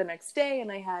 woke up the next day and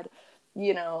I had,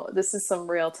 this is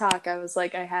some real talk. I was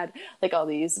like, I had like all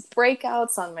these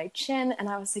breakouts on my chin, and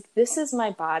I was like, this is my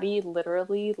body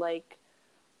literally like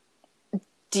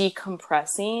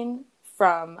decompressing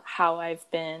from how I've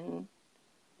been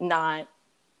not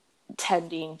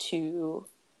tending to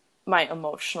my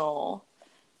emotional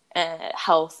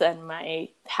health and my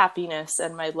happiness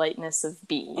and my lightness of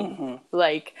being.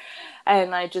 Like,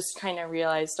 and I just kind of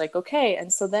realized like, okay.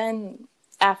 And so then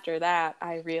after that,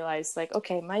 I realized like,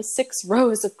 okay, my 6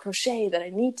 rows of crochet that I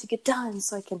need to get done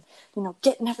so I can,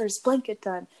 get Never's blanket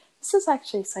done. This is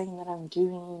actually something that I'm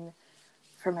doing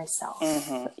for myself,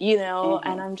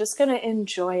 and I'm just going to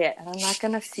enjoy it, and I'm not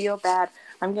going to feel bad.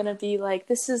 I'm going to be like,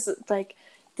 this is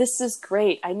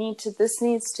great. This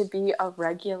needs to be a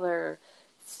regular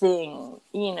thing,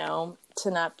 to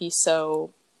not be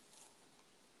so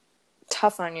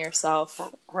tough on yourself.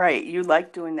 Right. You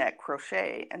like doing that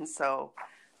crochet. And so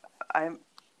I'm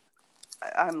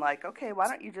like, okay, why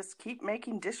don't you just keep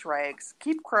making dish rags?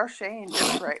 Keep crocheting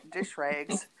dish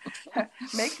rags.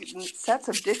 Make sets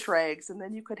of dish rags, and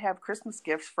then you could have Christmas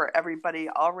gifts for everybody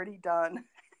already done.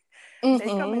 Make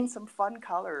them in some fun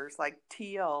colors like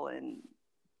teal and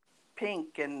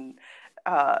pink and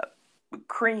uh,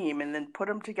 cream and then put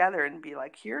them together and be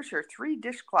like, here's your 3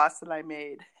 dishcloths that I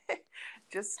made.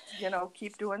 Just,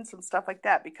 keep doing some stuff like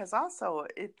that, because also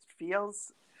it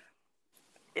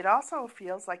also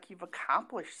feels like you've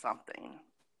accomplished something.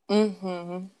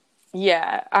 Mm-hmm.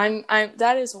 Yeah,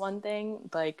 that is one thing.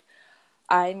 Like,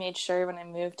 I made sure when I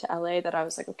moved to LA that I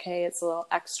was like, okay, it's a little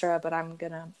extra, but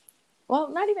well,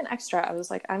 not even extra. I was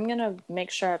like, I'm gonna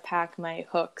make sure I pack my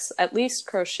hooks, at least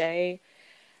crochet.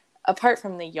 Apart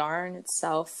from the yarn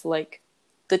itself, like,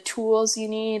 the tools you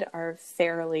need are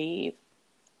fairly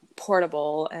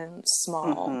portable and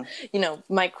small.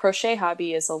 Mm-hmm. My crochet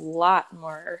hobby is a lot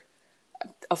more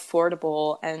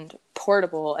affordable and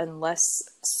portable and less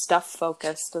stuff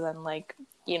focused than, like,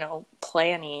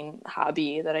 planning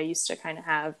hobby that I used to kind of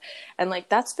have. And, like,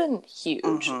 that's been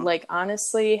huge. Mm-hmm. Like,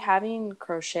 honestly, having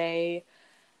crochet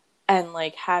and,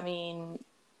 like, having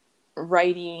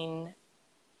writing,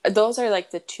 those are,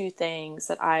 like, the two things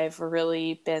that I've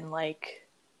really been like,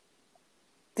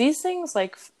 these things,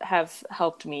 like, have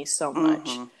helped me so much.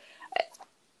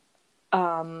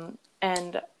 Mm-hmm.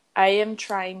 And I am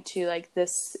trying to, like,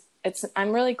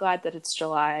 I'm really glad that it's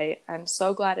July. I'm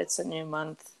so glad it's a new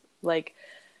month. Like,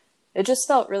 it just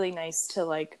felt really nice to,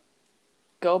 like,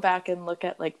 go back and look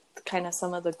at, like, kind of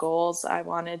some of the goals I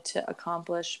wanted to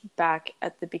accomplish back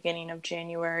at the beginning of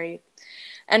January.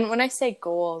 And when I say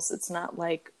goals, it's not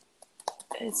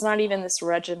even this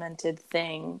regimented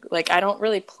thing. Like, I don't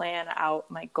really plan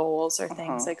out my goals or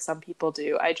things Uh-huh. like some people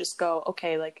do. I just go,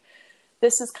 okay, like,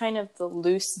 this is kind of the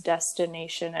loose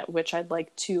destination at which I'd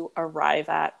like to arrive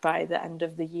at by the end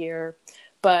of the year.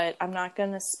 But I'm not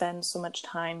going to spend so much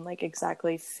time, like,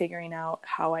 exactly figuring out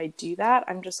how I do that.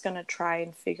 I'm just going to try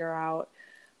and figure out,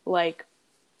 like,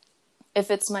 if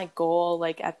it's my goal,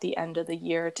 like, at the end of the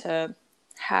year to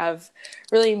have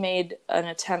really made an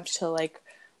attempt to, like,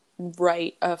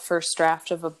 write a first draft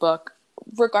of a book,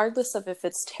 regardless of if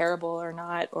it's terrible or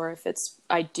not, or if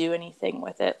I do anything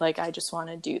with it, like, I just want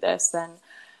to do this, then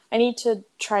I need to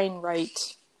try and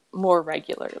write more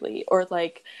regularly. Or,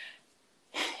 like,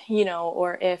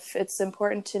 or if it's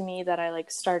important to me that I, like,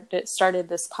 started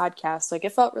this podcast, like,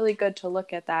 it felt really good to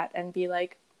look at that and be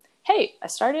like, hey,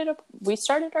 we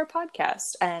started our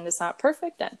podcast, and it's not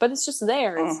perfect, but it's just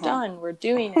there. It's done. We're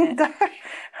doing it.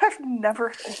 I've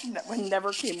never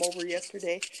came over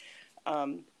yesterday.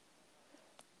 Um,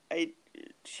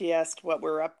 she asked what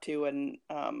we're up to, and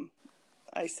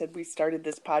I said we started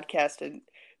this podcast, and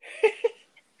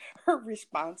her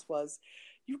response was,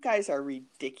 "You guys are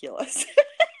ridiculous."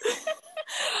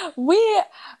 We,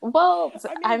 well,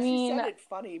 I mean, she said it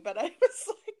funny, but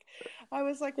I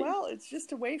was like, well, it's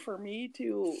just a way for me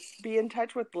to be in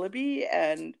touch with Libby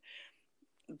and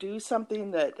do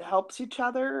something that helps each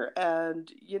other. And,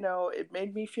 it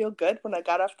made me feel good when I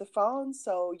got off the phone.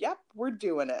 So, yep, we're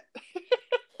doing it.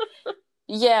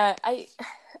 yeah,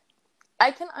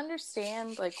 I can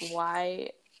understand, like,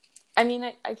 why. I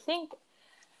mean, I think,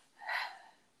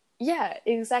 yeah,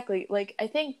 exactly. Like, I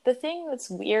think the thing that's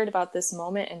weird about this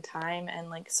moment in time and,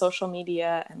 like, social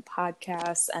media and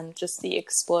podcasts and just the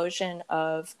explosion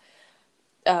of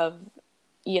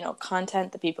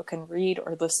content that people can read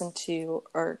or listen to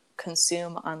or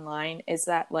consume online is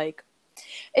that, like,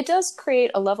 it does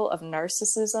create a level of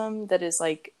narcissism that is,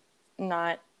 like,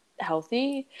 not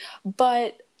healthy,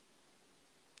 but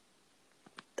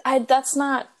that's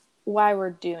not why we're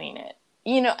doing it,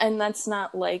 and that's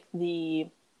not, like,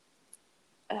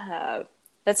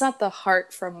 that's not the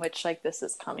heart from which, like, this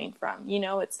is coming from.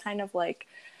 It's kind of like,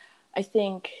 I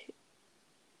think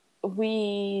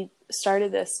we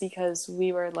started this because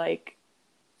we were, like,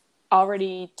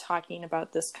 already talking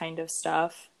about this kind of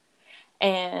stuff,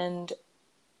 and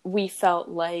we felt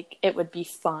like it would be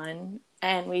fun,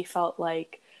 and we felt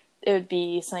like it would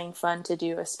be something fun to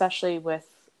do, especially with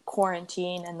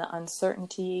quarantine and the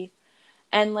uncertainty.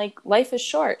 And, like, life is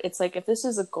short. It's like, if this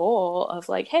is a goal of,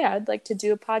 like, hey, I'd like to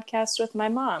do a podcast with my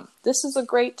mom, this is a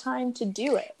great time to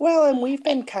do it. Well, and we've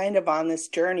been kind of on this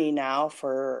journey now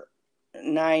for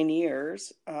 9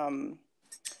 years.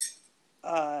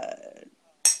 Uh,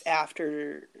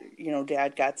 After,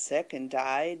 Dad got sick and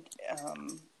died,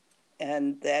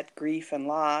 and that grief and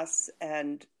loss,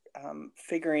 and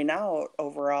figuring out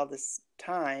over all this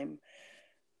time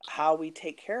how we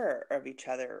take care of each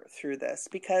other through this,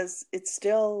 because it's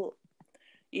still,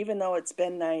 even though it's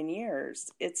been 9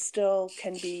 years, it still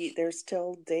can be, there's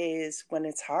still days when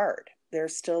it's hard.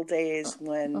 There's still days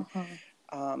when,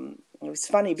 it was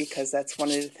funny because that's one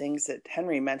of the things that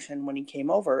Henry mentioned when he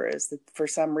came over, is that for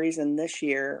some reason this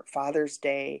year, Father's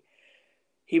Day,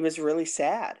 he was really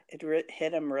sad. It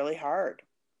hit him really hard.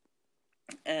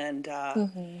 And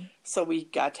Mm-hmm. so we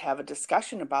got to have a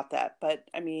discussion about that. But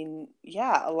I mean,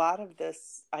 yeah, a lot of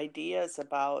this ideas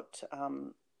about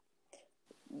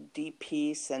deep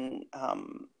peace and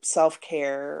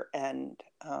self-care and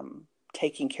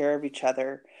taking care of each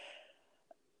other.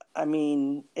 I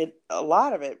mean, a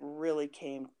lot of it really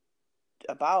came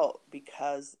about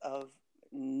because of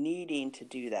needing to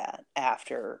do that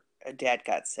after dad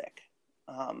got sick.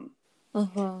 Um,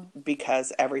 Mm-hmm.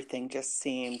 because everything just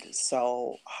seemed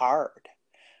so hard.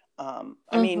 I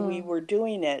mean, we Mm-hmm. were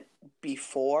doing it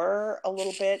before a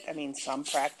little bit. I mean, some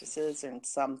practices and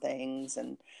some things,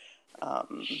 and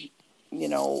um,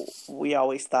 we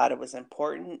always thought it was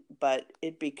important, but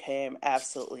it became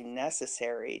absolutely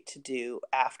necessary to do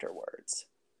afterwards.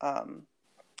 Um,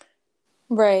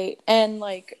 Right. And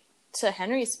like to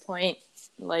Henry's point,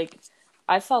 like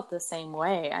I felt the same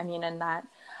way. I mean, in that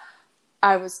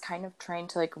I was kind of trying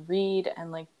to like read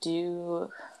and like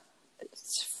do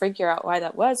figure out why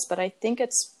that was, but I think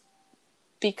it's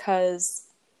because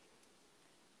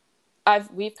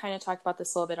we've kind of talked about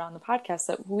this a little bit on the podcast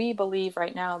that we believe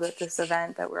right now that this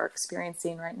event that we're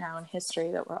experiencing right now in history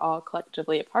that we're all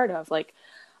collectively a part of, like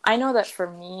I know that for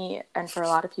me and for a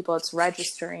lot of people it's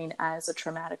registering as a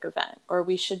traumatic event, or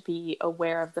we should be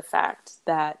aware of the fact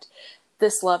that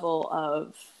this level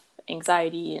of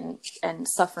anxiety and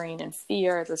suffering and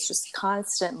fear that's just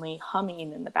constantly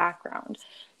humming in the background,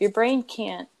 your brain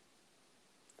can't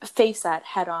face that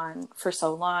head on for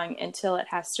so long until it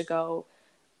has to go,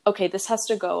 okay, this has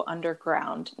to go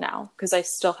underground now because I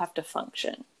still have to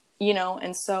function, you know?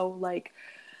 And so, like,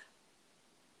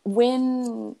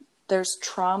 when there's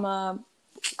trauma,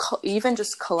 even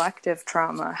just collective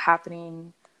trauma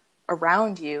happening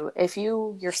around you, if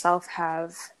you yourself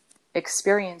have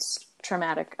experienced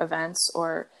traumatic events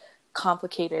or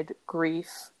complicated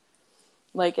grief,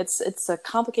 like it's a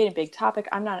complicated big topic.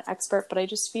 I'm not an expert, but I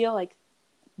just feel like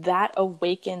that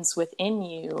awakens within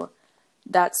you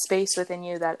that space within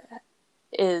you that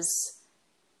is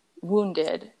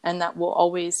wounded and that will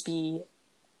always be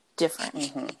different.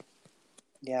 mhm.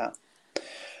 Yeah,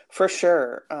 for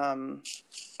sure. And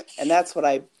that's what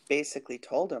I basically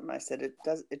told him. I said,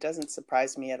 it doesn't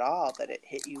surprise me at all that it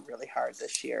hit you really hard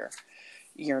this year.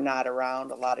 You're not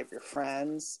around a lot of your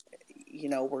friends.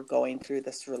 We're going through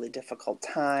this really difficult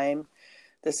time.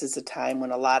 This is a time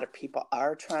when a lot of people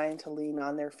are trying to lean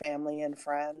on their family and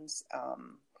friends,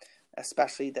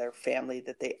 especially their family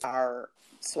that they are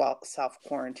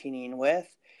self-quarantining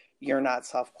with. You're not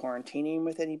self-quarantining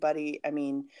with anybody. I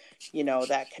mean,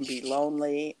 that can be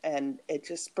lonely, and it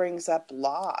just brings up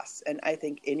loss. And I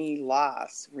think any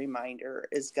loss reminder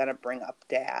is going to bring up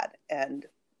dad. And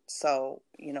so,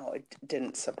 it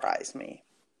didn't surprise me.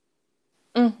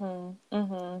 Mm-hmm.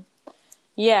 Mm-hmm.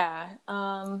 Yeah.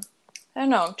 I don't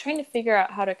know. I'm trying to figure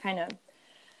out how to kind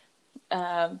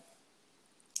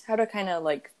of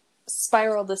like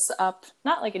spiral this up.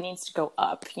 Not like it needs to go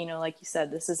up, you know, like you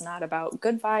said, this is not about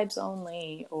good vibes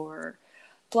only or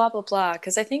blah, blah, blah.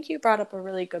 Cause I think you brought up a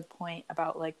really good point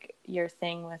about like your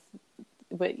thing with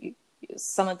what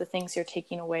some of the things you're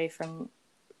taking away from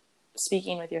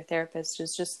speaking with your therapist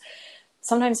is just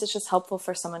sometimes it's just helpful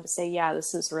for someone to say, yeah,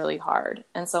 this is really hard.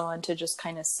 And someone to just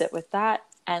kind of sit with that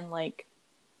and like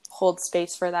hold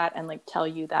space for that and like tell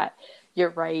you that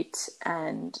you're right.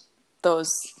 And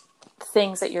those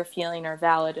things that you're feeling are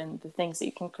valid and the things that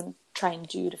you can try and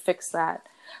do to fix that,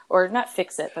 or not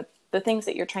fix it, but the things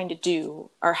that you're trying to do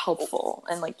are helpful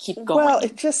and like keep Well, it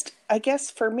going. just, I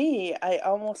guess for me, I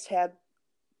almost had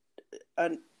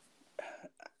an,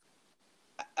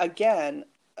 again,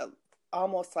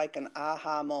 almost like an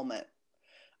aha moment,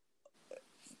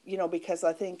 because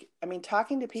I mean,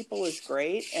 talking to people is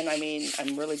great. And I mean,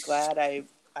 I'm really glad I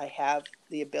have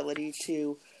the ability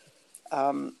to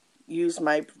use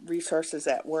my resources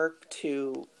at work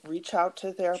to reach out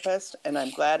to therapists. And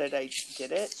I'm glad that I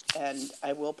did it. And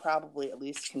I will probably at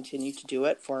least continue to do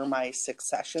it for my 6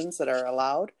 sessions that are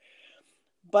allowed.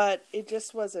 But it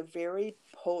just was a very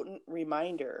potent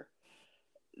reminder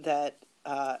that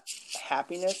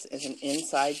happiness is an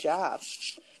inside job.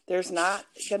 There's not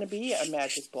going to be a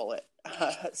magic bullet.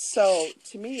 So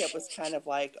to me, it was kind of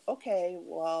like, okay,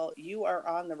 well, you are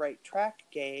on the right track,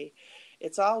 Gay.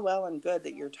 It's all well and good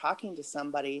that you're talking to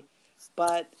somebody,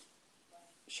 but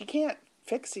she can't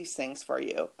fix these things for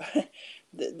you.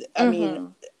 I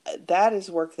mean, Mm-hmm. that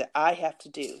is work that I have to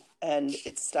do, and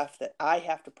it's stuff that I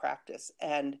have to practice.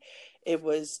 And it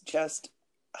was just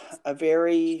a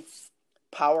very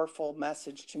powerful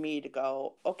message to me to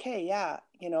go, okay, yeah,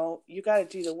 you got to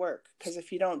do the work, because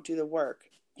if you don't do the work,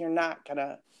 you're not going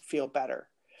to feel better.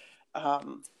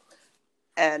 Um,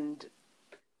 and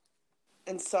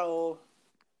and so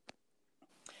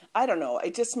I don't know.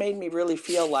 It just made me really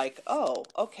feel like, oh,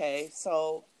 okay,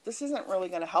 so this isn't really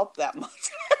going to help that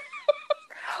much.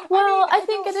 I mean, Well, I I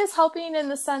think don't. it is helping in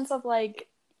the sense of like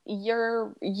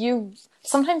you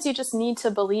sometimes you just need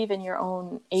to believe in your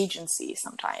own agency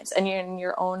sometimes and in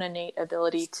your own innate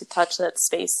ability to touch that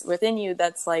space within you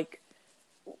that's like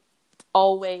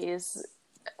always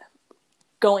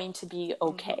going to be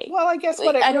okay. Well, I guess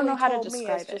what Like, it I don't really know how to told me is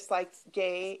describe it. just like,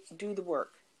 gay, do the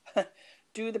work,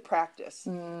 do the practice,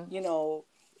 Mm, you know,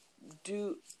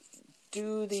 do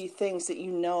do the things that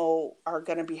you know are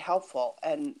going to be helpful,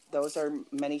 and those are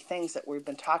many things that we've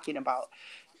been talking about.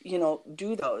 You know,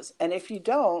 do those, and if you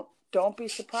don't be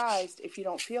surprised if you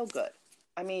don't feel good.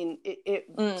 I mean, it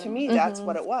to me, that's mm-hmm,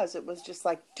 what it was. It was just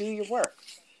like, do your work,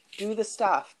 do the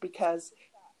stuff, because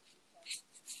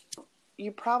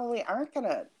you probably aren't going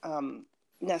to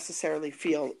necessarily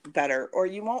feel better, or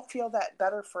you won't feel that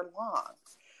better for long.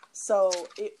 So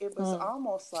it was mm,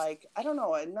 almost like, I don't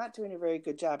know, I'm not doing a very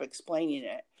good job explaining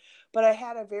it, but I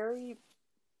had a very,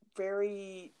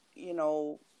 very,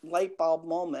 light bulb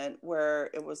moment where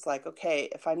it was like, okay,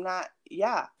 if I'm not,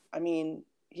 yeah, I mean,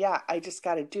 yeah, I just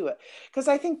got to do it. Because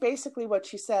I think basically what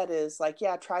she said is like,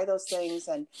 yeah, try those things.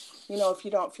 And, if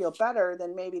you don't feel better,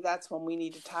 then maybe that's when we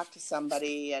need to talk to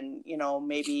somebody, and,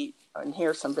 maybe, and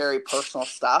hear some very personal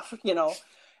stuff,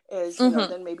 is,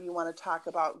 mm-hmm, then maybe you want to talk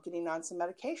about getting on some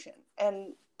medication.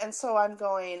 And so I'm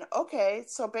going, okay,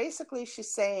 so basically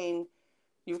she's saying,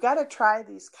 you've got to try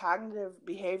these cognitive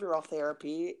behavioral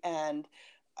therapy and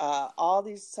all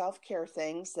these self-care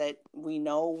things that we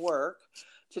know work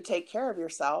to take care of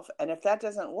yourself. And if that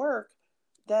doesn't work,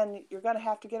 then you're going to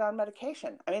have to get on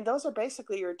medication. I mean, those are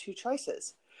basically your two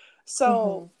choices.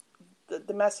 mm-hmm, So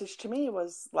the message to me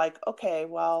was like, okay,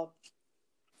 well,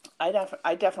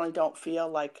 I definitely don't feel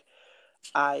like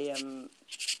I am,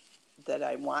 that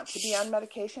I want to be on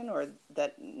medication, or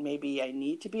that maybe I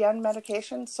need to be on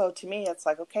medication. So to me, it's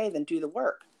like, okay, then do the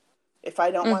work. If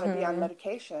I don't want to be on mm-hmm,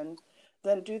 medication,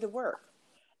 then do the work.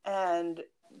 And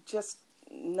just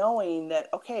knowing that,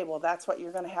 okay, well, that's what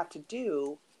you're going to have to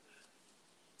do,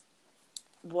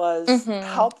 was mm-hmm.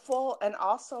 helpful and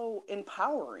also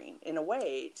empowering in a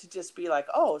way, to just be like,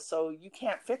 oh, so you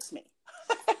can't fix me.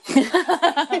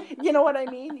 You know what I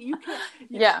mean? You can't.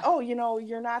 Yeah. Oh,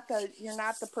 you're not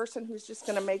the person who's just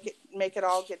going to make it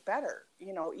all get better.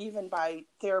 Even by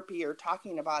therapy or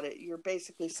talking about it, you're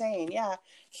basically saying, yeah,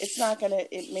 it's not going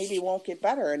to. It maybe won't get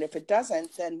better, and if it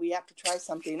doesn't, then we have to try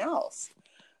something else.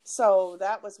 So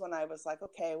that was when I was like,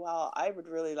 okay, well, I would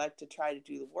really like to try to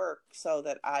do the work so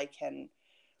that I can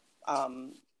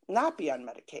um, not be on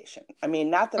medication. I mean,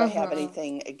 not that I have Mm-hmm.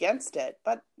 anything against it,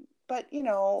 but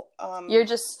You're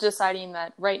just deciding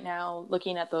that right now,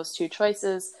 looking at those two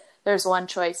choices, there's one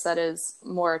choice that is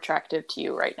more attractive to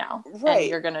you right now, and right.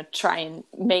 you're going to try and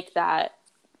make that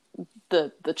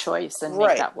the choice and make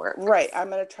Right, that work. right. I'm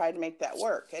going to try to make that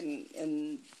work, and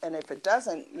if it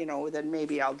doesn't, then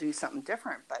maybe I'll do something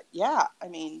different. But yeah, I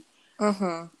mean,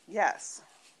 Mm-hmm. yes.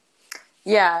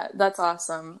 Yeah, that's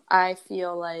awesome. I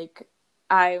feel like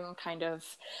I'm kind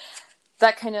of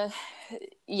that kind of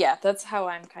yeah, that's how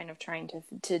I'm kind of trying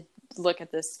to look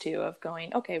at this too, of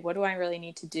going, okay, what do I really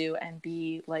need to do and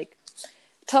be like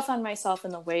tough on myself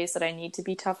in the ways that I need to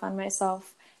be tough on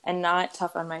myself, and not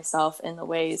tough on myself in the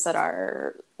ways that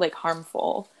are like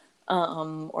harmful,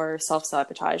 or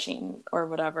self-sabotaging or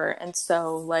whatever. And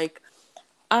so like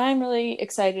I'm really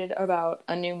excited about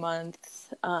a new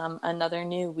month, another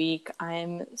new week.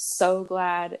 I'm so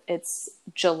glad it's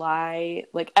July.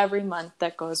 Like every month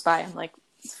that goes by, I'm like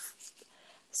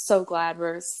so glad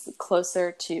we're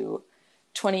closer to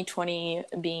 2020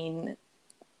 being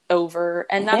over.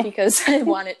 And not because I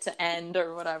want it to end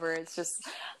or whatever. It's just,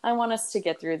 I want us to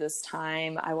get through this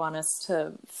time. I want us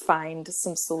to find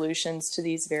some solutions to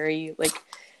these very like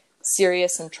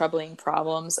serious and troubling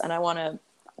problems. And I want to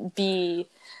be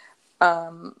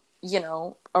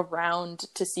around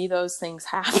to see those things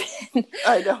happen.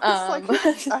 I know. It's like, um,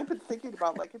 I've been thinking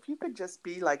about, like, if you could just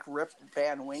be like Rip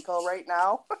Van Winkle right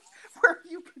now, where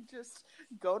you could just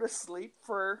go to sleep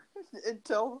for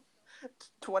until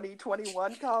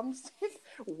 2021 comes,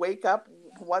 wake up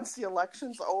once the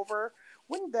election's over.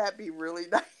 Wouldn't that be really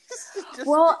nice? To just be.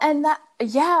 well, and that,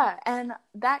 yeah, and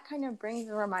that kind of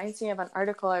reminds me of an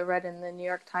article I read in the New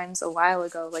York Times a while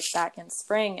ago, like back in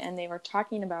spring, and they were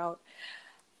talking about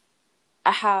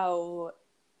how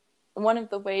one of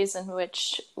the ways in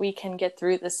which we can get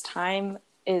through this time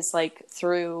is like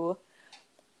through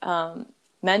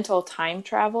mental time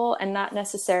travel, and not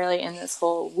necessarily in this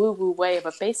whole woo woo way,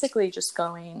 but basically just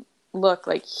going, look,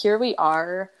 like here we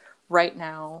are right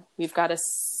now. We've got to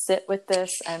sit with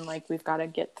this and like we've got to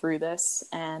get through this,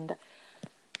 and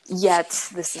yet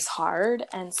this is hard.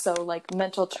 And so like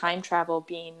mental time travel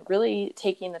being really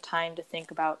taking the time to think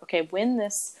about, okay, when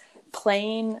this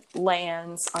plane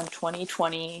lands on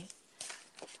 2020,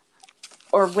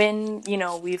 or when, you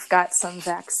know, we've got some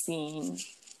vaccine,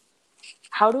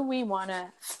 how do we want to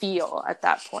feel at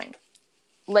that point?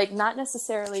 Like, not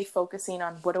necessarily focusing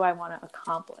on what do I want to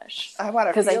accomplish. I want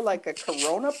to Because feel like a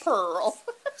Corona pearl.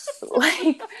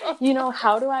 like, you know,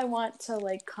 how do I want to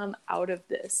like come out of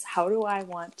this? How do I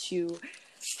want to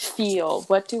feel?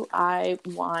 What do I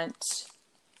want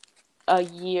a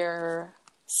year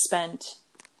spent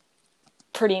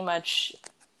pretty much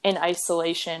in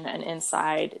isolation and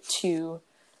inside to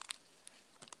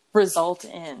result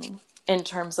in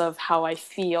terms of how I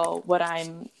feel, what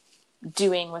I'm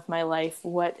doing with my life,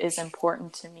 what is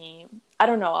important to me? I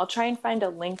don't know. I'll try and find a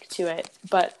link to it,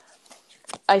 but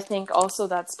I think also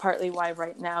that's partly why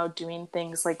right now doing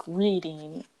things like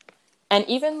reading and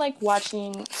even like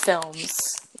watching films,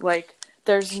 like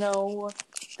there's no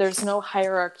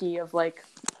hierarchy of like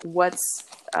what's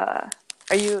are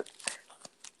you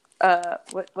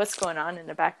what's going on in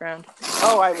the background?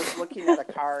 Oh, I was looking at a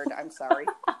card. I'm sorry.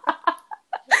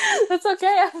 That's okay.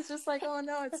 I was just like, oh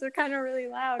no, it's kind of really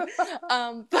loud.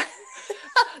 But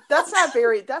That's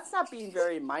not being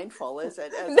very mindful, is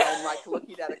it? As I'm like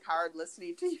looking at a card,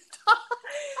 listening to you talk.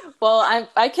 well,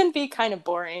 I can be kind of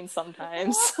boring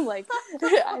sometimes. Like,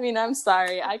 I mean, I'm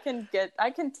sorry. I can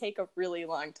take a really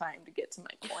long time to get to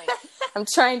my point. I'm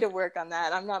trying to work on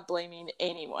that. I'm not blaming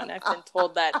anyone. I've been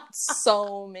told that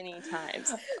so many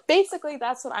times. Basically,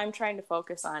 that's what I'm trying to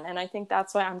focus on. And I think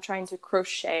that's why I'm trying to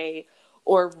crochet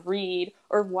or read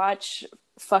or watch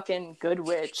fucking Good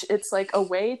Witch. It's like a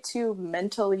way to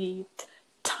mentally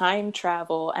time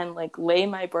travel and like lay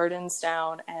my burdens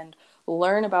down and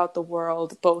learn about the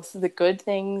world, both the good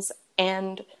things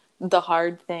and the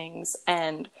hard things,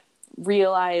 and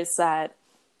realize that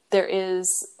there is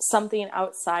something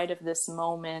outside of this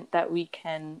moment that we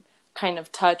can kind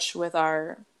of touch with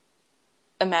our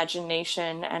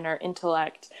imagination and our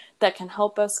intellect that can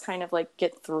help us kind of like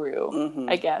get through,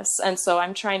 I guess. And so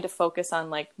I'm trying to focus on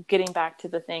like getting back to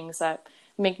the things that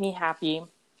make me happy,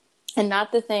 and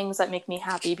not the things that make me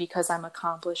happy because I'm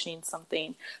accomplishing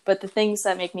something, but the things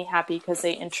that make me happy because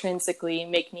they intrinsically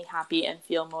make me happy and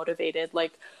feel motivated,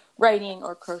 like writing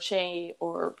or crochet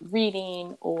or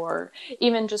reading, or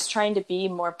even just trying to be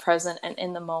more present and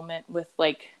in the moment with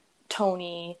like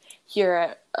Tony here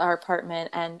at our apartment,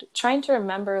 and trying to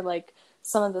remember like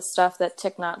some of the stuff that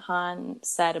Thich Nhat Hanh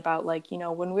said about like, you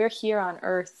know, when we're here on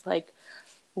Earth, like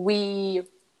we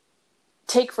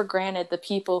take for granted the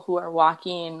people who are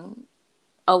walking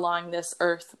along this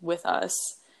earth with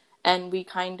us. And we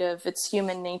kind of, it's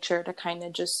human nature to kind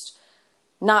of just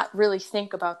not really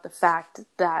think about the fact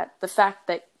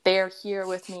that they're here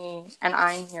with me and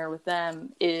I'm here with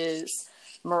them is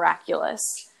miraculous.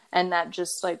 And that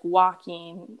just like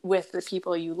walking with the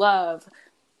people you love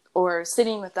or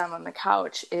sitting with them on the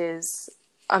couch is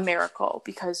a miracle,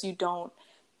 because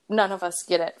none of us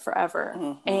get it forever.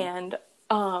 Mm-hmm. And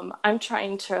I'm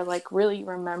trying to like really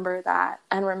remember that,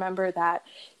 and remember that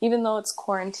even though it's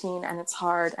quarantine and it's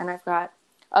hard and I've got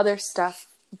other stuff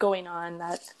going on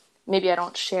that maybe I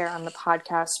don't share on the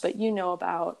podcast, but you know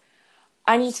about,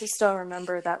 I need to still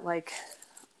remember that like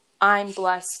I'm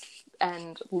blessed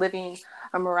and living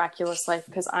a miraculous life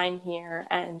because I'm here,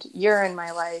 and you're in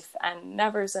my life, and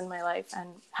Never's in my life, and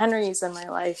Henry's in my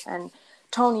life, and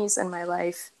Tony's in my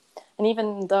life. And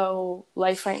even though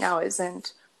life right now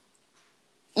isn't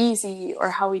easy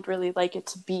or how we'd really like it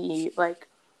to be, like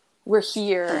we're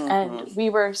here, and we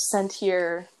were sent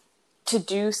here to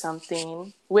do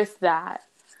something with that.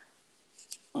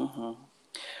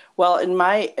 Well, in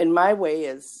my way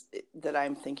is that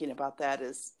I'm thinking about that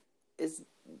is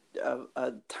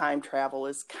time travel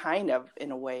is kind of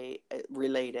in a way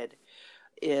related,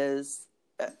 is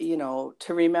you know,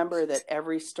 to remember that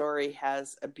every story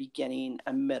has a beginning,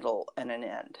 a middle, and an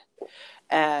end.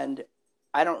 And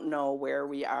I don't know where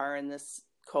we are in this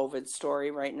COVID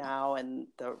story right now and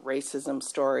the racism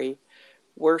story.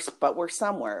 But we're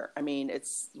somewhere. I mean,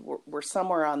 we're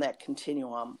somewhere on that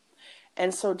continuum.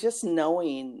 And so just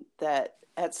knowing that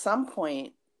at some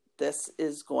point this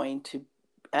is going to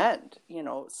end, you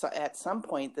know, so at some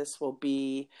point this will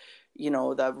be, you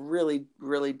know, the really,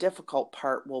 really difficult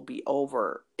part will be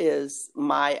over, is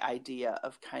my idea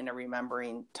of kind of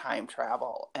remembering time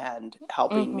travel and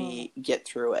helping me get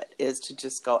through it, is to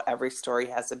just go, every story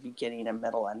has a beginning, a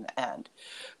middle, and an end.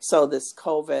 So this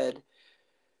COVID,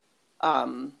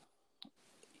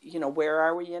 where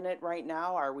are we in it right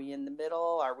now? Are we in the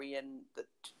middle? Are we in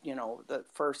the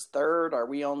first third? Are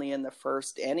we only in the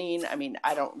first inning? I mean,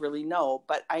 I don't really know,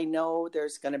 but I know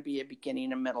there's going to be a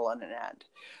beginning, a middle, and an end.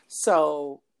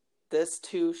 So this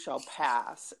too shall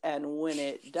pass. And when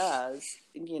it does,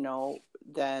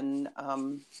 then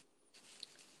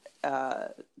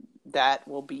that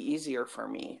will be easier for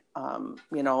me.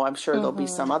 I'm sure there'll be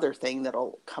some other thing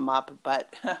that'll come up,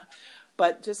 but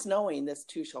but just knowing this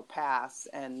too shall pass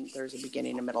and there's a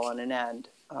beginning, a middle, and an end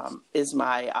is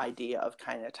my idea of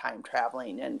kind of time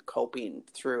traveling and coping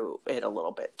through it a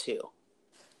little bit too.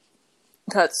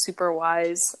 That's super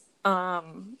wise.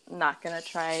 Not gonna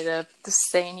try to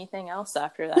say anything else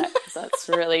after that, because that's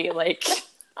really like,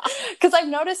 because I've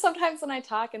noticed sometimes when I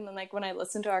talk and then like when I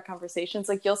listen to our conversations,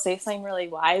 like you'll say something really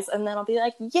wise and then I'll be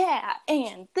like, yeah,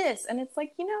 and this, and it's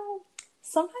like,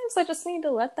 sometimes I just need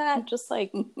to let that just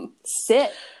like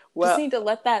sit. Just need to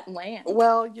let that land.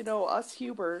 Well, us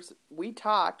Hubers, we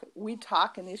talk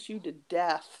an issue to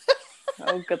death.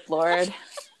 Oh, good Lord.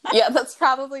 Yeah, that's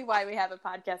probably why we have a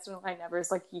podcast, and I never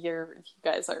is like, you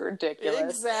guys are ridiculous.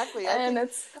 Exactly.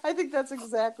 I think that's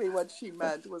exactly what she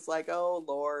meant, was like, oh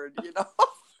Lord,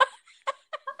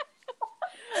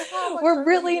 how much we're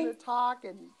really going to talk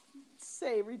and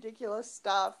say ridiculous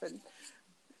stuff and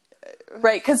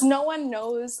right, because no one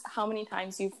knows how many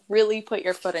times you've really put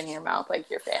your foot in your mouth, like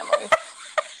your family.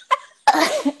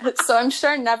 So I'm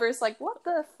sure Never's like, what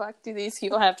the fuck do these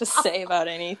people have to say about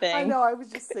anything? I know, I was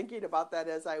just thinking about that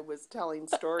as I was telling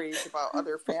stories about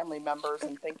other family members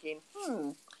and thinking,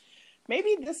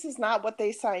 maybe this is not what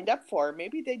they signed up for.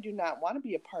 Maybe they do not want to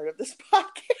be a part of this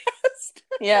podcast.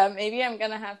 Yeah, maybe I'm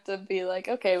going to have to be like,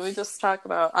 okay, we just talk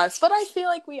about us. But I feel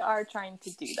like we are trying to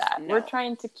do that. No. We're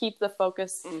trying to keep the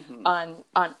focus on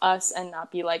us and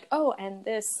not be like, oh, and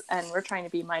this, and we're trying to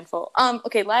be mindful.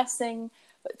 Okay, last thing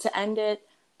to end it.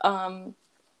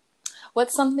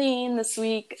 What's something this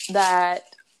week that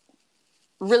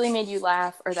really made you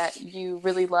laugh, or that you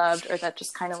really loved, or that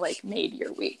just kind of like made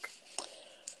your week?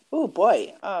 Oh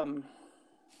boy.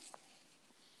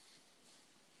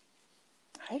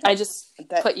 I just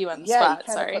put you on the spot.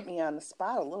 You kind of put me on the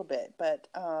spot a little bit, but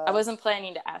I wasn't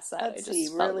planning to ask that. Let's see.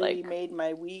 Really made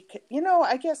my week.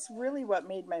 I guess really what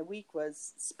made my week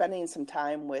was spending some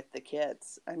time with the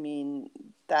kids. I mean,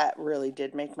 that really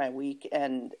did make my week,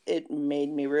 and it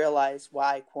made me realize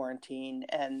why quarantine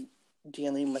and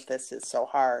dealing with this is so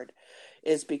hard.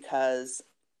 Is because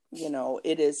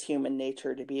it is human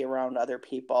nature to be around other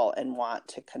people and want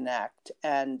to connect,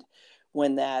 and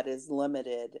when that is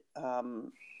limited,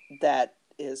 that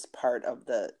is part of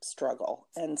the struggle.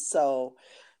 And so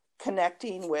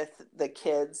connecting with the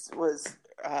kids was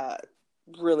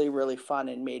really, really fun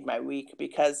and made my week,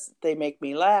 because they make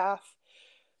me laugh.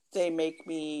 They make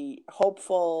me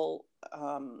hopeful.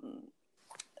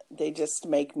 They just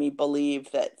make me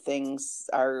believe that things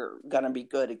are going to be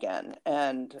good again.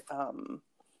 And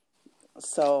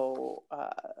so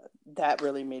that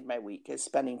really made my week, is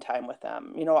spending time with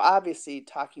them. Obviously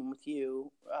talking with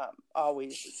you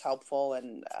always is helpful,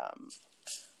 and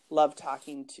love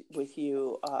talking with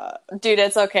you. Dude,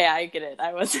 it's okay. I get it.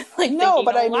 I wasn't like, no, thinking,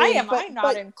 but I mean, why am I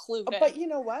not included? But you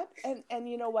know what? And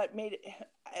you know what made it,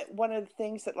 one of the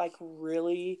things that like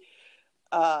really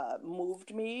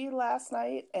moved me last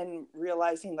night, and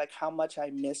realizing like how much I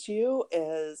miss you,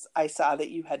 is I saw that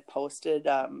you had posted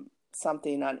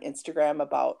something on Instagram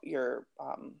about your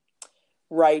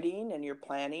writing and your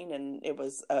planning, and it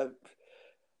was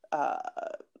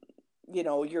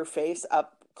your face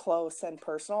up close and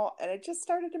personal, and it just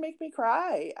started to make me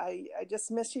cry. I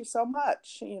just miss you so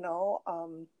much,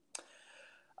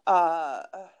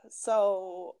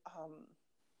 so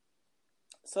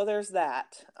there's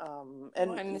that,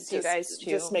 and I miss you guys too.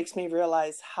 Just makes me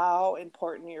realize how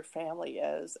important your family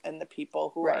is, and the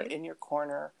people who are in your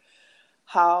corner,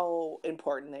 how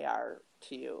important they are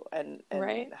to you, and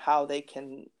how they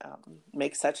can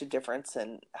make such a difference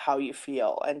in how you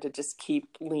feel, and to just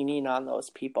keep leaning on those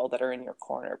people that are in your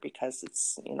corner, because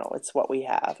it's it's what we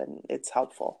have, and it's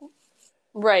helpful.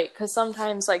 Right, because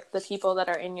sometimes like the people that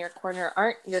are in your corner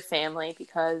aren't your family,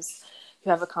 because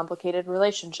you have a complicated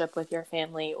relationship with your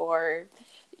family, or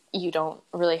you don't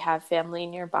really have family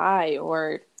nearby,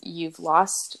 or you've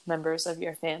lost members of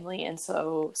your family. And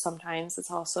so sometimes it's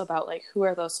also about like, who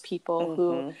are those people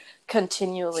who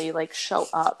continually like show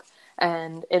up,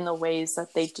 and in the ways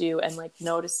that they do, and like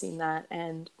noticing that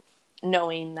and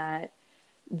knowing that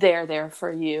they're there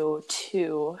for you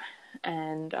too.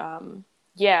 And I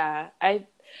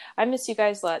miss you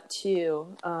guys a lot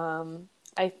too.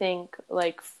 I think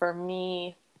like for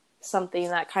me, something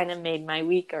that kind of made my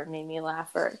week or made me laugh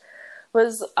or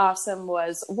was awesome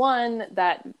was, one,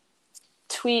 that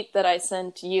tweet that I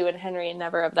sent you and Henry and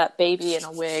Never of that baby in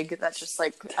a wig that just,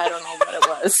 like, I don't know what it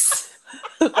was.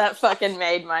 That fucking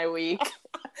made my week.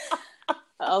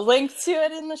 I'll link to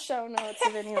it in the show notes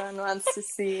if anyone wants to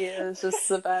see. It was just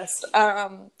the best.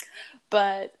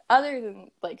 But other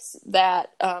than, like,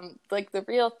 that, like, the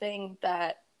real thing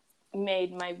that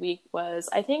made my week was,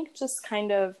 I think, just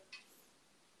kind of,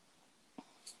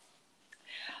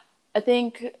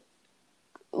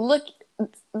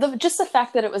 just the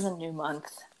fact that it was a new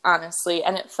month, honestly,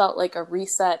 and it felt like a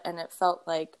reset, and it felt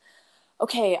like,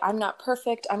 okay, I'm not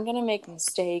perfect, I'm gonna make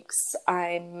mistakes,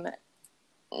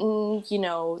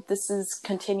 this is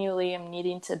continually, I'm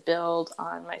needing to build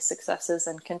on my successes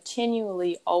and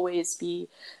continually always be,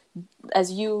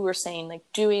 as you were saying, like,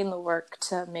 doing the work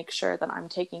to make sure that I'm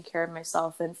taking care of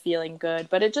myself and feeling good.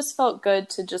 But it just felt good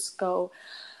to just go,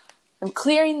 I'm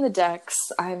clearing the decks,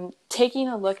 I'm taking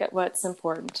a look at what's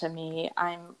important to me,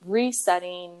 I'm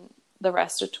resetting the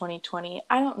rest of 2020.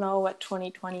 I don't know what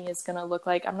 2020 is going to look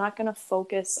like. I'm not going to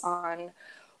focus on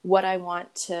what I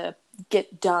want to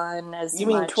get done as much. You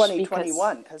mean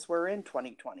 2021, because we're in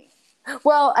 2020.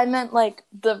 Well, I meant, like,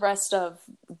 the rest of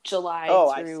July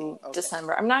through Okay.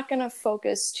 December. I'm not going to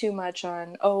focus too much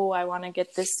on, I want to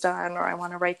get this done, or I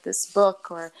want to write this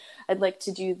book, or I'd like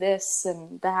to do this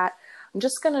and that. I'm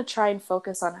just going to try and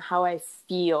focus on how I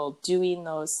feel doing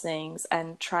those things,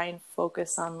 and try and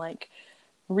focus on, like,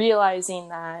 realizing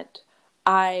that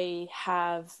I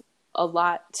have a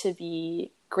lot to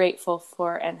be grateful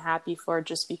for and happy for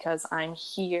just because I'm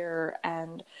here.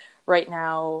 And right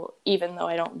now, even though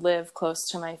I don't live close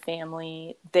to my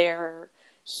family, they're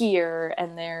here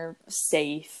and they're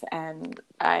safe, and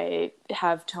I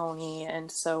have Tony.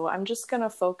 And so I'm just going to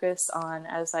focus on,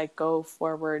 as I go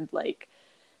forward, like,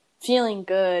 feeling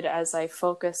good, as I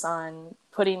focus on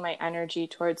putting my energy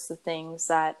towards the things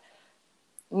that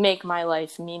make my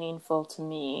life meaningful to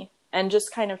me, and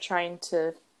just kind of trying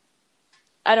to,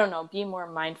 I don't know, be more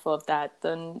mindful of that,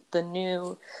 the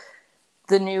new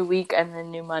week and the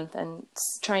new month, and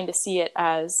trying to see it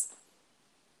as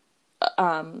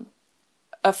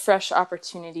a fresh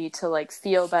opportunity to, like,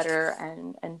 feel better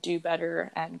and do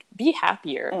better and be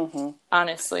happier. Mm-hmm.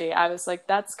 Honestly, I was like,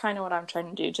 that's kind of what I'm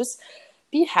trying to do. Just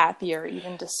be happier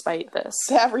even despite this.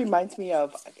 That reminds me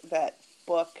of that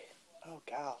book. Oh,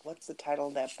 God, what's the title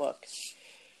of that book?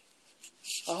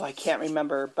 Oh, I can't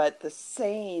remember. But the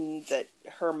saying that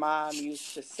her mom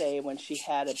used to say when she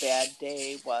had a bad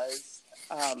day was,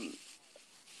 I'm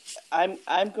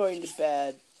going to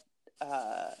bed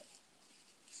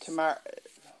tomorrow.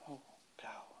 Oh,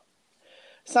 God.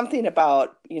 Something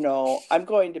about, I'm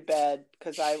going to bed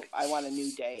because I want a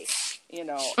new day,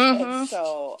 Mm-hmm. And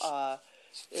so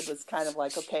it was kind of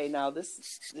like, okay, now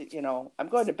this, I'm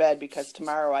going to bed because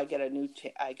tomorrow I get a new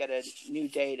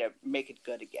day to make it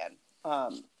good again.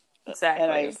 Exactly.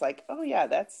 And I was like, oh yeah,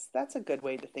 that's a good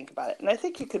way to think about it. And I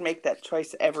think you could make that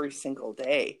choice every single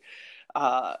day,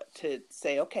 to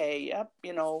say, okay, yep,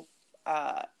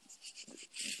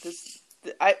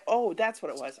 that's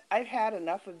what it was. I've had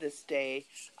enough of this day.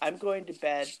 I'm going to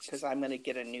bed because I'm going to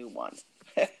get a new one.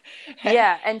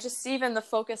 Yeah, and just even the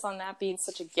focus on that being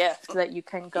such a gift that you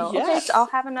can go, Yes. okay, I'll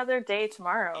have another day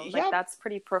tomorrow. Yep. Like, that's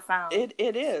pretty profound. It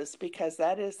is, because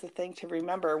that is the thing to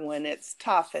remember when it's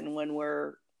tough and when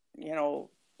we're,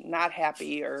 not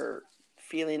happy or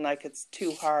feeling like it's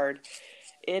too hard.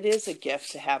 It is a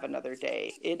gift to have another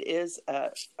day. It is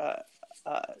a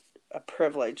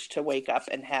privilege to wake up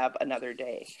and have another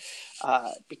day,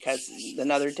 because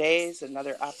another day is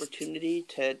another opportunity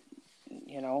to,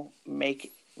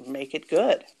 make it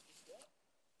good.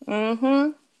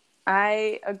 Mm-hmm.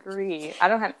 I agree. I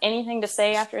don't have anything to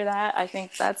say after that. I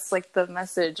think that's, like, the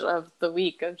message of the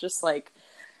week, of just, like,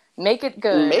 make it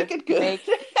good. Make it good.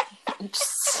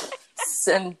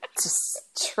 And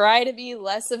just try to be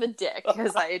less of a dick,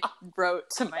 as I wrote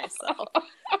to myself.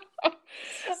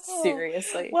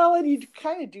 Seriously. Well, and you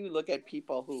kind of do look at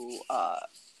people who,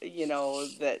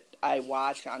 that I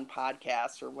watch on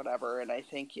podcasts or whatever, and I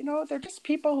think, they're just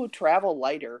people who travel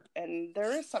lighter, and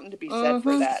there is something to be said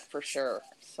for that, for sure.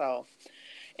 So,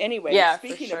 anyway, yeah,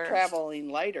 speaking of traveling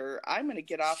lighter, I'm going to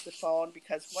get off the phone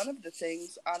because one of the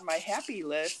things on my happy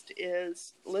list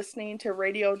is listening to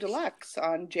Radio Deluxe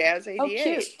on Jazz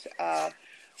 88.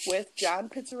 With John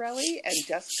Pizzarelli and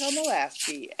Jessica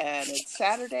Molaski, and it's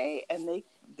Saturday, and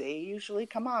they usually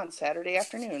come on Saturday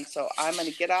afternoon. So I'm going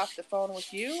to get off the phone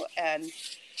with you and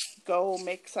go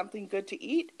make something good to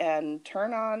eat and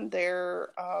turn on their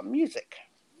music.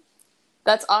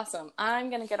 That's awesome. I'm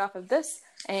going to get off of this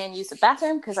and use the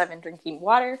bathroom because I've been drinking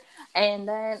water. And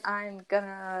then I'm going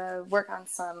to work on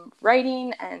some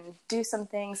writing and do some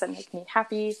things that make me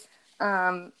happy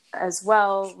as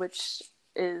well, which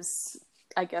is,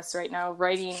 I guess, right now,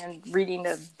 writing and reading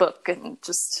a book and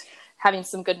just having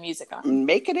some good music on.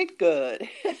 Making it good.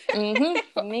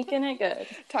 Making it good.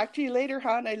 Talk to you later,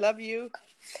 hon. I love you.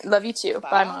 Love you too.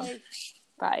 Bye, Mom.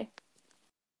 Bye.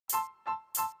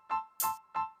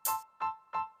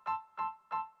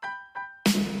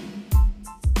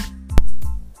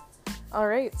 All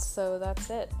right, so that's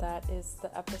it. That is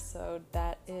the episode.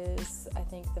 That is, I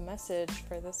think, the message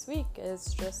for this week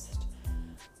is just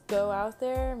go out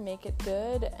there, make it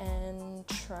good, and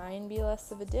try and be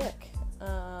less of a dick.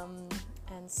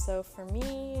 And so for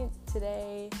me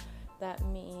today, that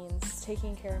means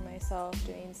taking care of myself,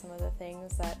 doing some of the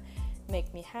things that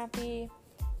make me happy,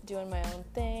 doing my own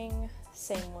thing,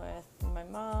 same with my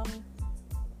mom.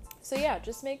 So yeah,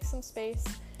 just make some space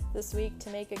this week to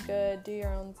make it good, do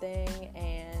your own thing,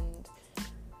 and,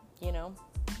 you know,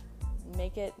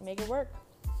 make it work.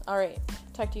 All right,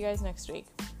 talk to you guys next week.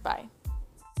 Bye.